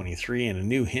 2023, and a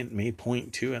new hint may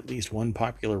point to at least one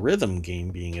popular rhythm game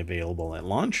being available at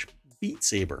launch, Beat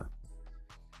Saber.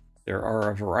 There are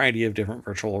a variety of different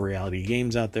virtual reality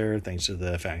games out there, thanks to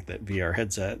the fact that VR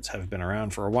headsets have been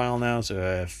around for a while now.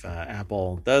 So if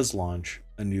Apple does launch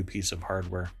a new piece of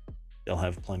hardware, they'll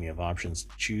have plenty of options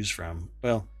to choose from.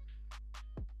 Well,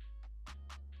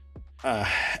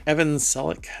 Evan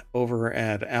Selleck over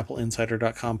at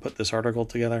appleinsider.com put this article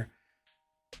together.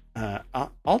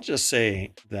 I'll just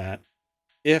say that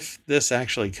if this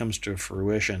actually comes to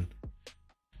fruition,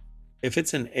 if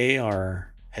it's an AR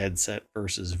headset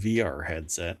versus VR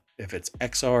headset, if it's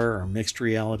XR or mixed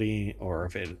reality, or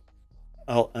if it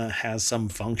has some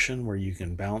function where you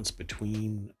can bounce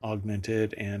between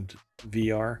augmented and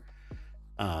VR,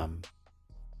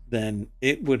 then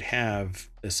it would have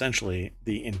essentially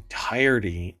the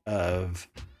entirety of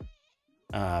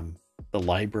the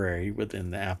library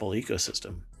within the Apple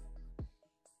ecosystem,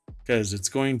 because it's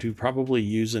going to probably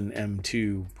use an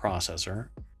M2 processor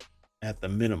at the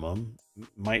minimum.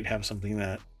 Might have something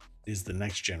that is the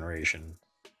next generation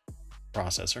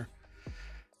processor,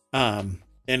 and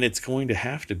it's going to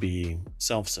have to be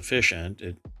self-sufficient.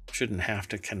 It shouldn't have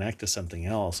to connect to something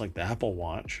else. Like the Apple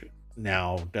Watch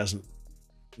now doesn't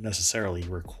necessarily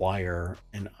require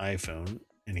an iPhone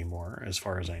anymore, as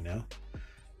far as I know.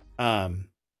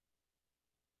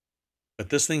 But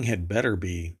this thing had better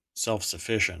be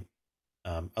self-sufficient.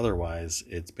 Otherwise,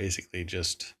 it's basically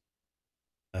just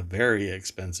a very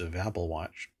expensive Apple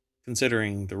Watch,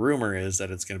 considering the rumor is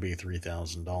that it's going to be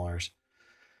 $3,000.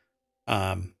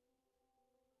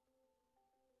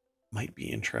 Might be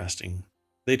interesting.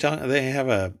 They have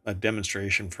a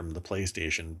demonstration from the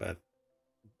PlayStation, but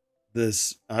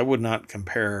this, I would not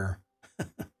compare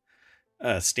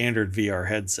a standard VR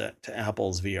headset to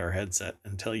Apple's VR headset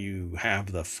until you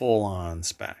have the full-on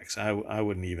specs. I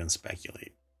wouldn't even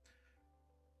speculate.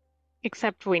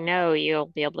 Except we know you'll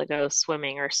be able to go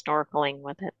swimming or snorkeling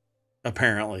with it.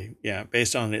 Apparently, yeah,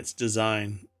 based on its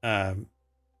design. The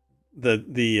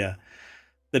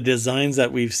designs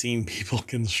that we've seen people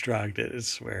construct, I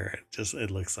swear, it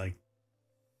looks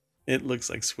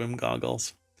like swim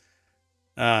goggles.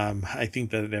 I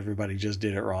think that everybody just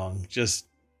did it wrong.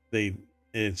 If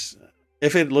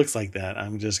it looks like that,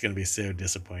 I'm just going to be so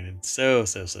disappointed. So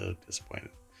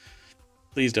disappointed.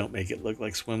 Please don't make it look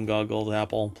like swim goggles,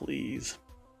 Apple, please.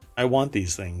 I want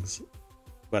these things,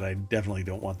 but I definitely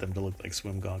don't want them to look like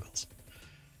swim goggles.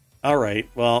 All right.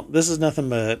 Well, this is nothing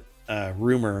but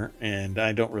rumor, and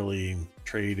I don't really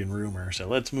trade in rumor. So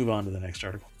let's move on to the next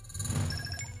article.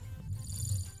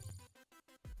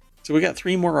 So we got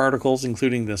 3 more articles,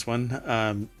 including this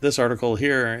one. This article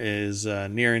here is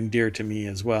near and dear to me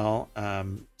as well.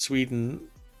 Sweden,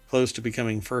 close to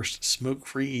becoming first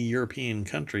smoke-free European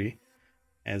country.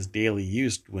 as daily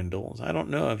use dwindles. I don't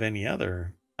know of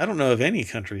any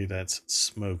country that's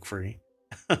smoke free.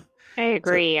 I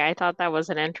agree. I thought that was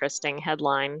an interesting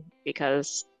headline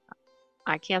because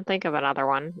I can't think of another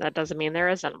one. That doesn't mean there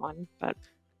isn't one, but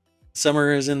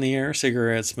summer is in the air.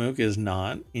 Cigarette smoke is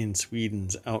not in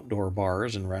Sweden's outdoor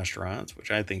bars and restaurants,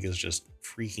 which I think is just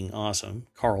freaking awesome.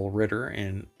 Carl Ritter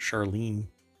and Charlene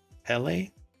Pelle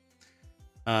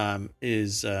are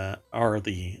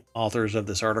the authors of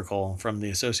this article from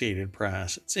the Associated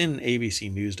Press. It's in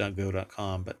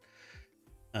abcnews.go.com, but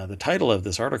the title of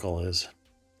this article is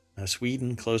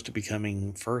Sweden close to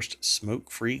becoming first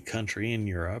smoke-free country in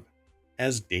Europe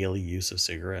as daily use of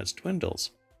cigarettes dwindles.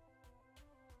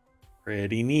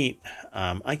 Pretty neat.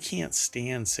 I can't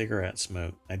stand cigarette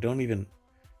smoke. I don't even,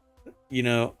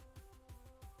 to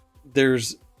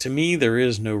me, there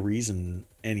is no reason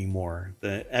anymore.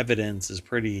 The evidence is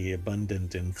pretty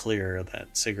abundant and clear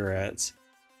that cigarettes,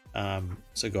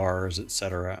 cigars,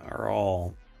 etc., are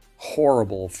all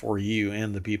horrible for you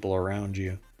and the people around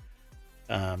you.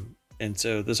 And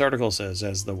so this article says,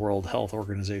 as the World Health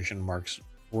Organization marks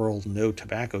World No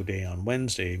Tobacco Day on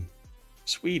Wednesday,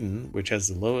 Sweden, which has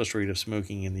the lowest rate of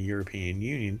smoking in the European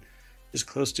Union, is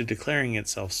close to declaring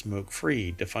itself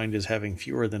smoke-free, defined as having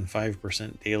fewer than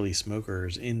 5% daily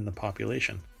smokers in the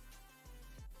population.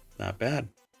 Not bad.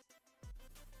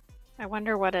 I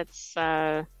wonder what its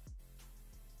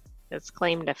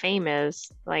claim to fame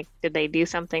is. Like, did they do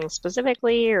something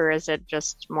specifically, or is it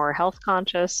just more health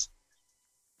conscious?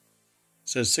 It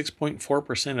says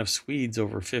 6.4% of Swedes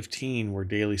over 15 were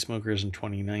daily smokers in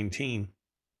 2019.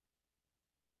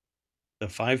 The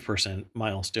 5%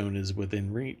 milestone is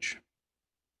within reach.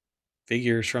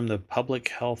 Figures from the Public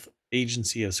Health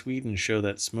Agency of Sweden show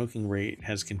that smoking rate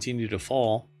has continued to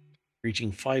fall,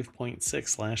 reaching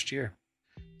 5.6 last year.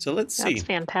 So let's see. That's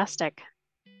fantastic.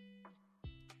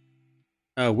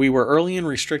 We were early in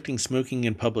restricting smoking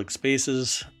in public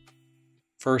spaces,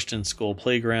 first in school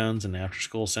playgrounds and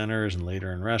after-school centers, and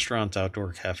later in restaurants,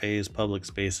 outdoor cafes, public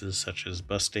spaces such as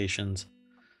bus stations.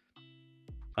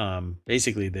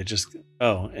 Basically, they just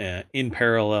in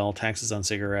parallel, taxes on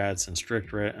cigarettes and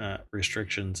strict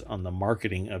restrictions on the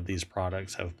marketing of these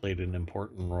products have played an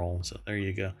important role. So there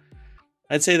you go.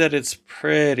 I'd say that it's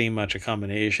pretty much a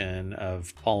combination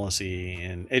of policy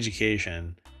and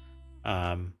education.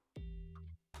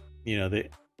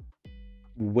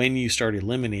 When you start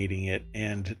eliminating it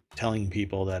and telling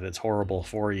people that it's horrible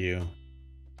for you,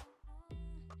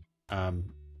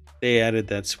 they added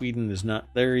that Sweden is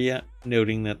not there yet,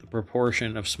 noting that the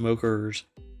proportion of smokers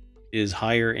is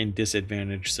higher in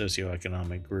disadvantaged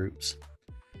socioeconomic groups,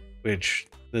 which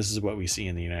this is what we see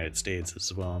in the United States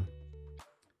as well.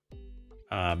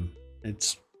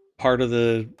 It's part of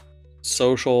the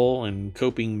social and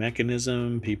coping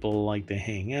mechanism. People like to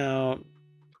hang out.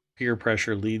 Peer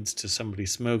pressure leads to somebody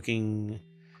smoking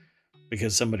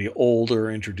because somebody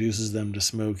older introduces them to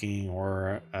smoking,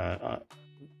 or a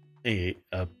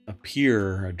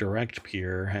peer, a direct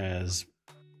peer, has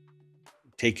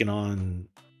taken on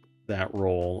that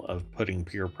role of putting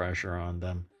peer pressure on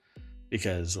them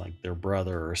because, like, their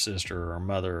brother or sister or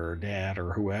mother or dad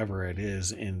or whoever it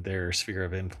is in their sphere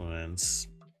of influence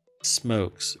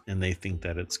smokes, and they think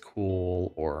that it's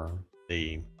cool, or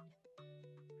they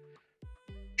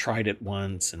tried it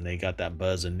once and they got that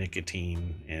buzz of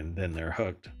nicotine and then they're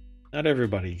hooked. Not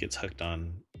everybody gets hooked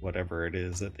on whatever it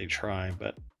is that they try,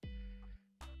 but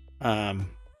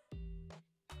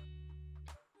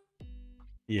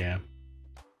yeah.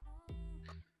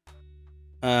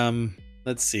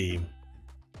 Let's see.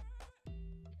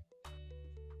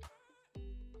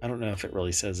 I don't know if it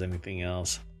really says anything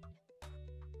else.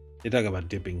 They talk about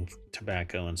dipping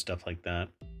tobacco and stuff like that.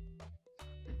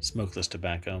 Smokeless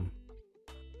tobacco.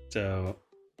 So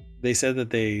they said that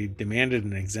they demanded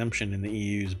an exemption in the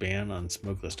EU's ban on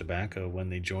smokeless tobacco when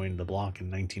they joined the bloc in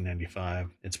 1995.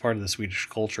 It's part of the Swedish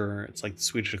culture. It's like the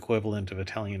Swedish equivalent of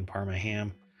Italian Parma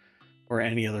ham or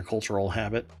any other cultural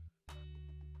habit.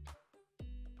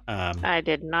 I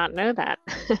did not know that.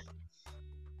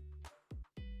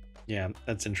 Yeah,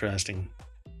 that's interesting.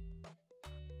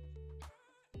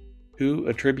 WHO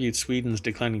attributes Sweden's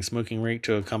declining smoking rate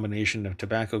to a combination of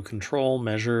tobacco control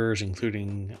measures,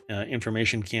 including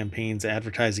information campaigns,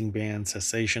 advertising bans,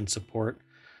 cessation support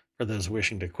for those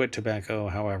wishing to quit tobacco.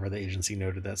 However, the agency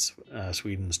noted that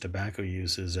Sweden's tobacco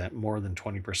use is at more than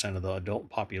 20% of the adult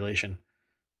population,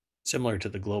 similar to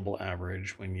the global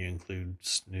average when you include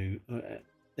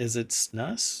is it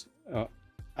snus?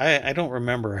 I don't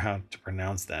remember how to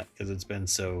pronounce that because it's been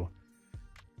so...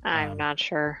 I'm not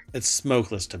sure. It's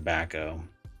smokeless tobacco.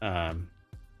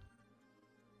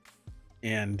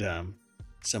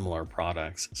 similar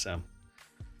products.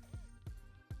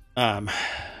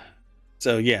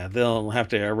 So yeah, they'll have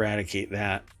to eradicate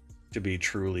that to be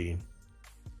truly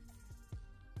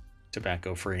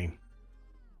tobacco free.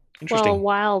 Interesting. Well,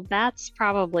 while that's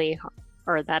probably,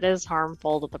 or that is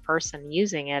harmful to the person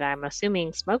using it, I'm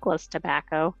assuming smokeless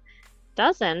tobacco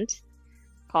doesn't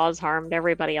cause harm to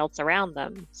everybody else around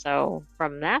them. So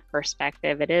from that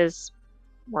perspective, it is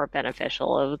more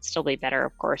beneficial. It would still be better,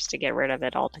 of course, to get rid of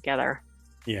it altogether.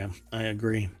 Yeah, I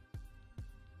agree.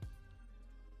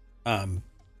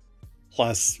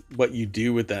 Plus, what you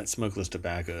do with that smokeless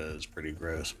tobacco is pretty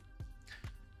gross.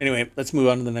 Anyway, let's move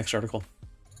on to the next article.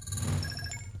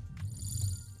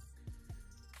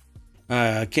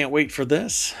 Can't wait for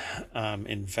this.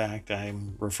 In fact,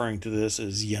 I'm referring to this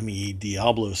as yummy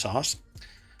Diablo sauce.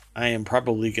 I am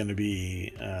probably going to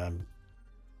be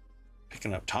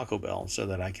picking up Taco Bell so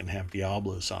that I can have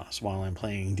Diablo sauce while I'm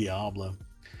playing Diablo.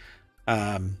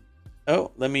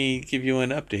 Let me give you an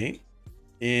update.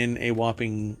 In a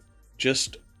whopping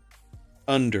just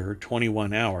under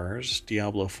 21 hours,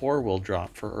 Diablo 4 will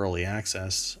drop for early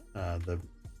access, the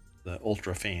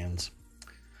Ultra fans.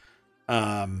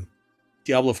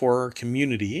 Diablo 4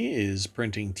 community is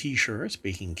printing t-shirts,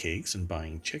 baking cakes, and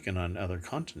buying chicken on other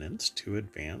continents in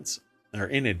advance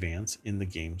in the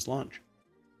game's launch.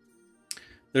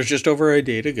 There's just over a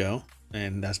day to go,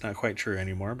 and that's not quite true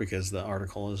anymore because the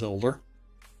article is older.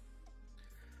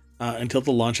 Until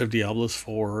the launch of Diablo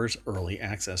 4's early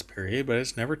access period, but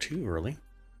it's never too early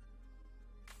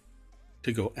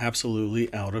to go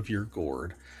absolutely out of your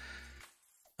gourd.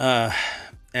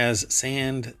 As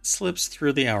sand slips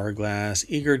through the hourglass,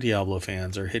 eager Diablo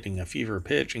fans are hitting a fever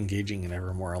pitch, engaging in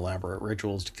ever more elaborate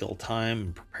rituals to kill time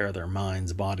and prepare their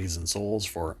minds, bodies, and souls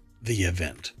for the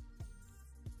event.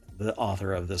 The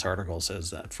author of this article says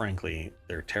that, frankly,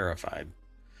 they're terrified.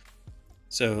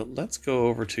 So let's go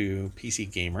over to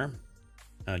PC Gamer.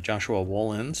 Joshua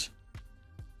Wollens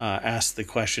asked the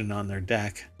question on their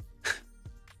deck,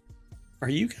 are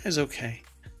you guys okay?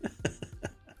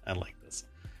 I like this.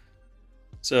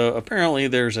 So apparently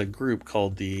there's a group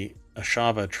called the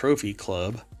Ashava Trophy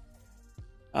Club.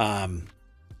 A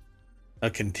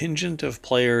contingent of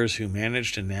players who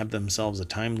managed to nab themselves a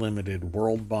time-limited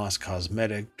world boss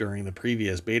cosmetic during the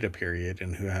previous beta period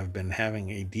and who have been having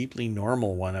a deeply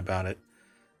normal one about it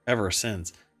ever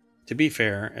since. To be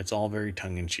fair, it's all very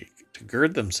tongue-in-cheek. To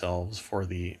gird themselves for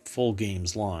the full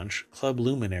game's launch, Club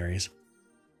Luminaries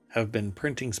have been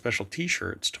printing special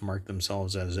t-shirts to mark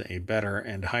themselves as a better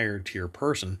and higher tier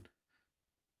person,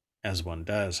 as one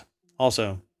does.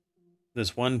 Also,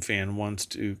 this one fan wants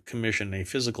to commission a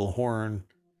physical horn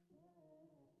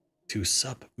to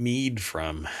sup mead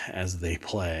from as they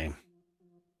play.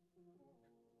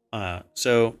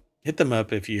 So hit them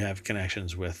up if you have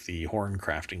connections with the horn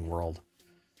crafting world.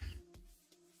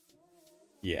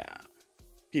 Yeah,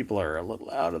 people are a little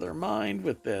out of their mind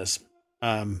with this.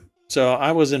 So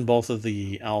I was in both of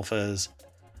the alphas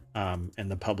and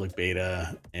the public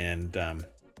beta, and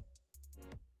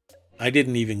I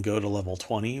didn't even go to level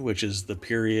 20, which is the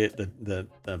period,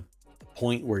 the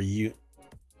point where you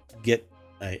get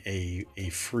a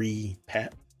free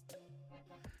pet,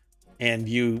 and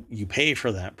you pay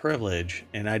for that privilege.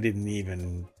 And I didn't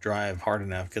even drive hard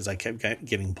enough because I kept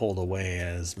getting pulled away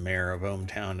as mayor of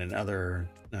ohmTown and other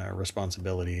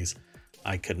responsibilities.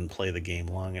 I couldn't play the game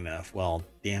long enough. Well,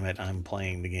 damn it, I'm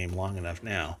playing the game long enough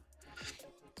now.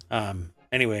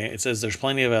 Anyway, it says there's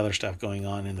plenty of other stuff going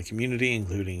on in the community,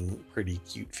 including pretty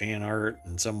cute fan art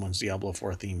and someone's Diablo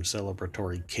 4 themed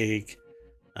celebratory cake.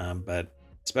 But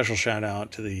special shout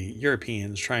out to the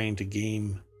Europeans trying to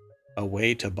game a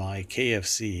way to buy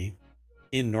KFC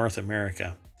in North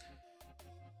America.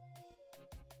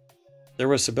 There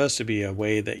was supposed to be a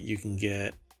way that you can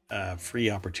get a free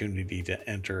opportunity to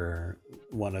enter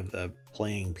one of the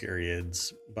playing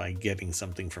periods by getting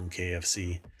something from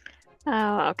KFC.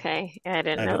 Oh, okay. I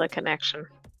didn't know the connection.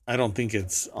 I don't think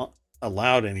it's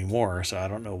allowed anymore, so I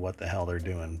don't know what the hell they're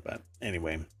doing. But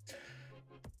anyway,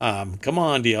 come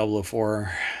on, Diablo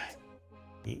 4.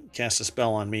 You cast a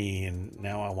spell on me, and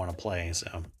now I want to play.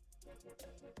 So,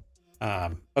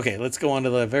 okay, let's go on to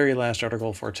the very last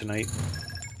article for tonight.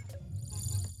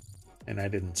 And I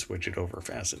didn't switch it over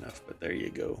fast enough, but there you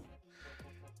go.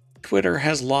 Twitter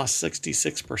has lost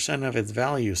 66% of its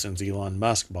value since Elon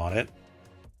Musk bought it.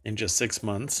 In just 6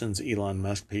 months, since Elon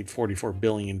Musk paid $44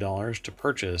 billion to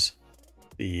purchase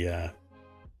the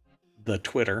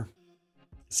Twitter.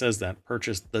 It says that,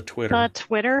 purchased the Twitter. The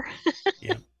Twitter?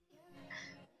 Yeah.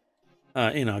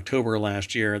 In October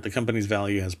last year, the company's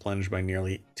value has plunged by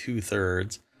nearly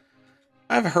 2/3.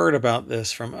 I've heard about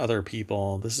this from other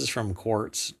people. This is from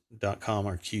quartz.com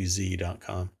or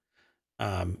qz.com.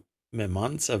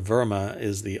 Mimansa Verma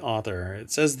is the author. It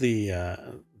says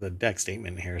the deck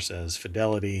statement here says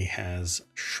Fidelity has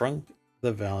shrunk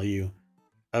the value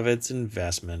of its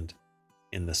investment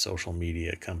in the social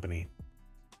media company.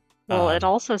 Well, it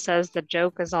also says the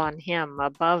joke is on him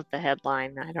above the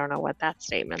headline. I don't know what that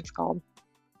statement's called.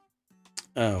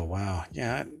 Oh, wow.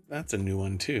 Yeah, that's a new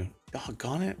one too.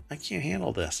 Doggone it. I can't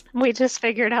handle this. We just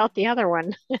figured out the other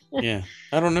one. Yeah.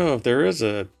 I don't know if there is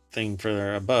a thing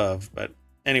for above, but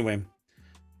anyway,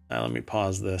 let me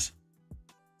pause this.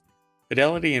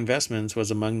 Fidelity Investments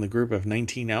was among the group of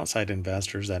 19 outside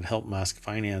investors that helped Musk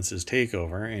finance his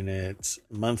takeover. In its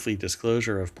monthly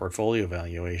disclosure of portfolio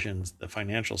valuations, the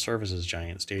financial services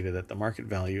giant stated that the market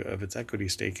value of its equity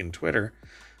stake in Twitter,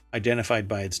 identified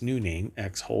by its new name,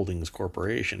 X Holdings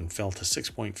Corporation, fell to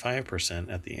 6.5%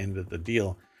 at the end of the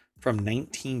deal from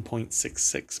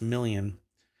 $19.66 million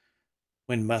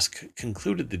when Musk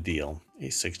concluded the deal, a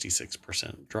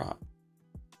 66% drop.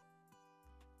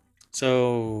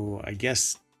 So I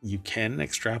guess you can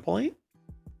extrapolate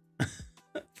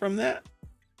from that.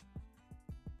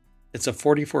 It's a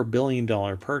 $44 billion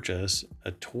purchase.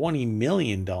 A $20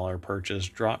 million purchase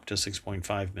dropped to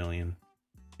 $6.5 million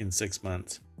in 6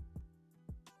 months,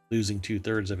 losing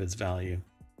 2/3 of its value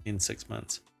in 6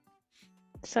 months.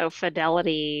 So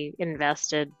Fidelity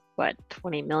invested what,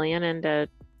 20 million into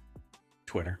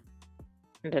Twitter.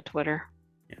 Yeah.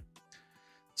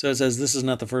 So it says this is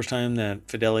not the first time that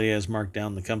Fidelity has marked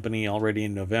down the company. Already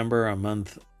in November, a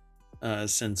month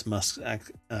since Musk's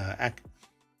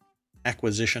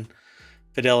acquisition,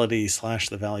 Fidelity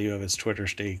slashed the value of its Twitter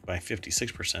stake by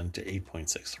 56% to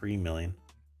 $8.63 million.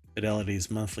 Fidelity's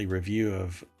monthly review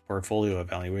of portfolio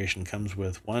evaluation comes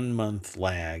with 1 month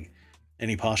lag.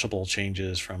 Any possible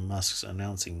changes from Musk's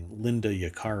announcing Linda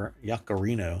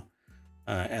Yaccarino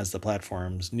as the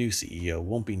platform's new CEO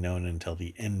won't be known until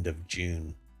the end of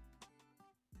June.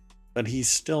 But he's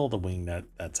still the wingnut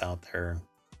that's out there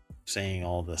saying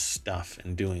all this stuff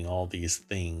and doing all these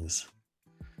things.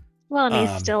 Well, and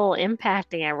he's still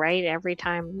impacting it, right? Every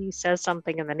time he says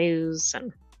something in the news.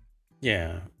 And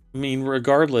yeah, I mean,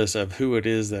 regardless of who it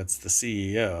is that's the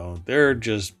CEO,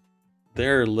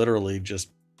 they're literally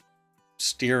just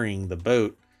steering the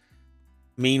boat.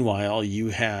 Meanwhile, you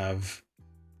have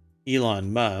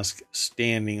Elon Musk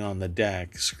standing on the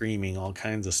deck screaming all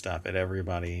kinds of stuff at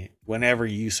everybody. Whenever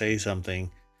you say something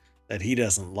that he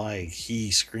doesn't like, he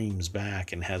screams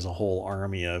back and has a whole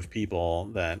army of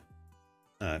people that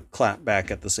clap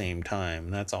back at the same time.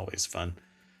 That's always fun.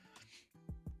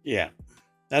 Yeah,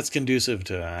 that's conducive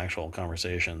to actual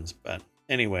conversations. But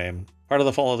anyway, part of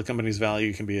the fall of the company's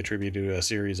value can be attributed to a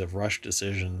series of rushed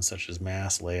decisions, such as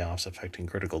mass layoffs affecting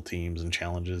critical teams and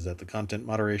challenges at the content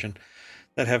moderation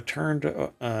that have turned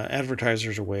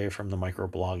advertisers away from the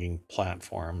microblogging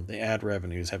platform. The ad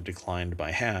revenues have declined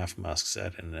by half, Musk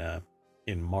said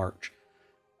in March.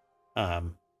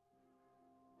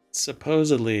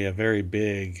 Supposedly a very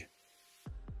big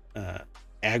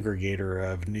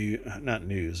aggregator of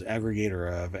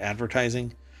aggregator of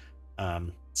advertising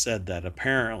said that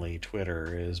apparently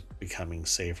Twitter is becoming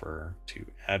safer to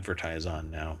advertise on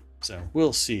now. So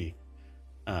we'll see.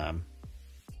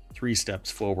 3 steps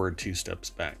forward, 2 steps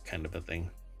back kind of a thing.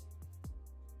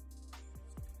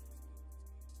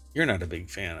 You're not a big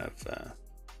fan of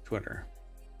Twitter.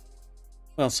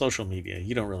 Well, social media,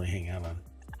 you don't really hang out on.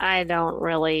 I don't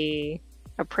really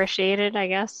appreciate it, I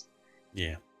guess.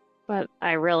 Yeah. But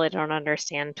I really don't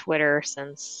understand Twitter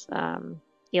since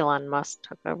Elon Musk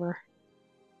took over.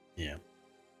 Yeah.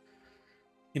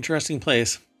 Interesting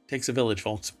place. Takes a village,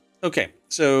 folks. Okay,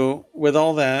 so with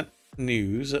all that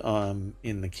news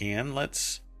in the can,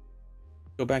 let's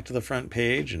go back to the front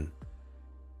page and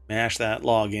mash that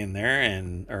log in there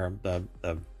or the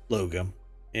logo,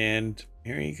 and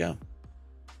here you go.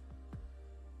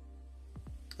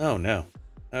 Oh no.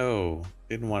 Oh,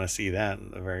 didn't want to see that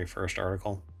in the very first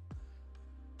article.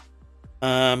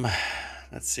 Let's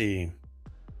see.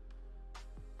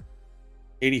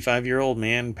 85-year-old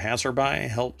man passerby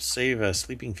helps save a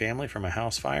sleeping family from a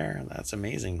house fire. That's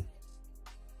amazing.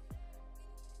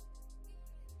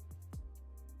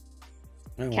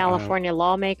 California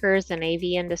lawmakers and AV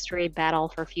industry battle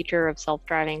for future of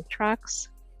self-driving trucks.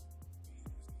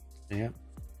 Yeah.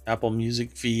 Apple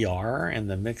Music VR and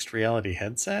the mixed reality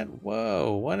headset.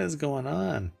 Whoa, what is going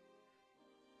on?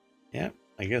 Yeah,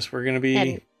 I guess we're going to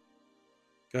be...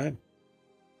 Go ahead.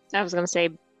 I was going to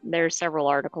say there's several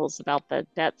articles about the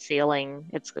debt ceiling.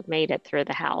 It's made it through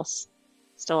the House.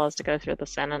 Still has to go through the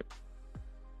Senate.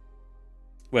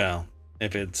 Well,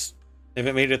 if it's If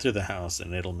it made it through the House,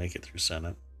 then it'll make it through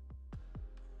Senate.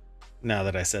 Now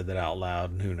that I said that out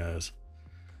loud, who knows?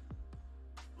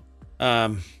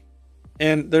 And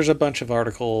there's a bunch of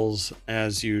articles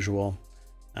as usual.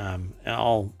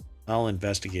 I'll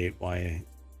investigate why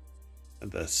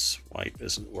the swipe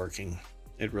isn't working.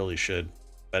 It really should.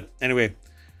 But anyway,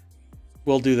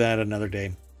 we'll do that another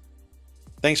day.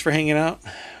 Thanks for hanging out.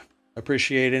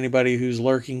 Appreciate anybody who's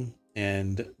lurking,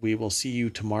 and we will see you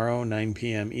tomorrow, 9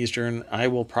 p.m. Eastern. I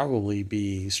will probably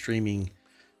be streaming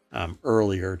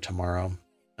earlier tomorrow.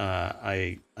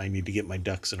 I need to get my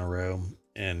ducks in a row,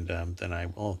 and then I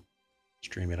will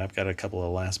stream it. I've got a couple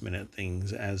of last minute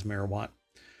things as Mayor Watt.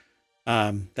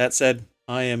 That said,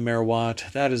 I am Mayor Watt.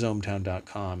 That is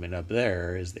ohmtown.com, and up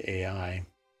there is the AI.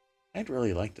 I'd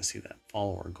really like to see that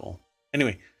follower goal.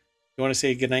 Anyway, you want to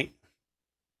say goodnight?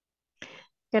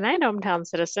 Good night, hometown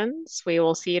citizens. We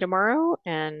will see you tomorrow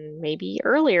and maybe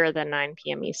earlier than 9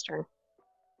 p.m. Eastern.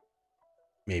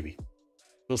 Maybe.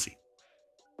 We'll see.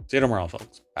 See you tomorrow,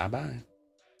 folks. Bye-bye.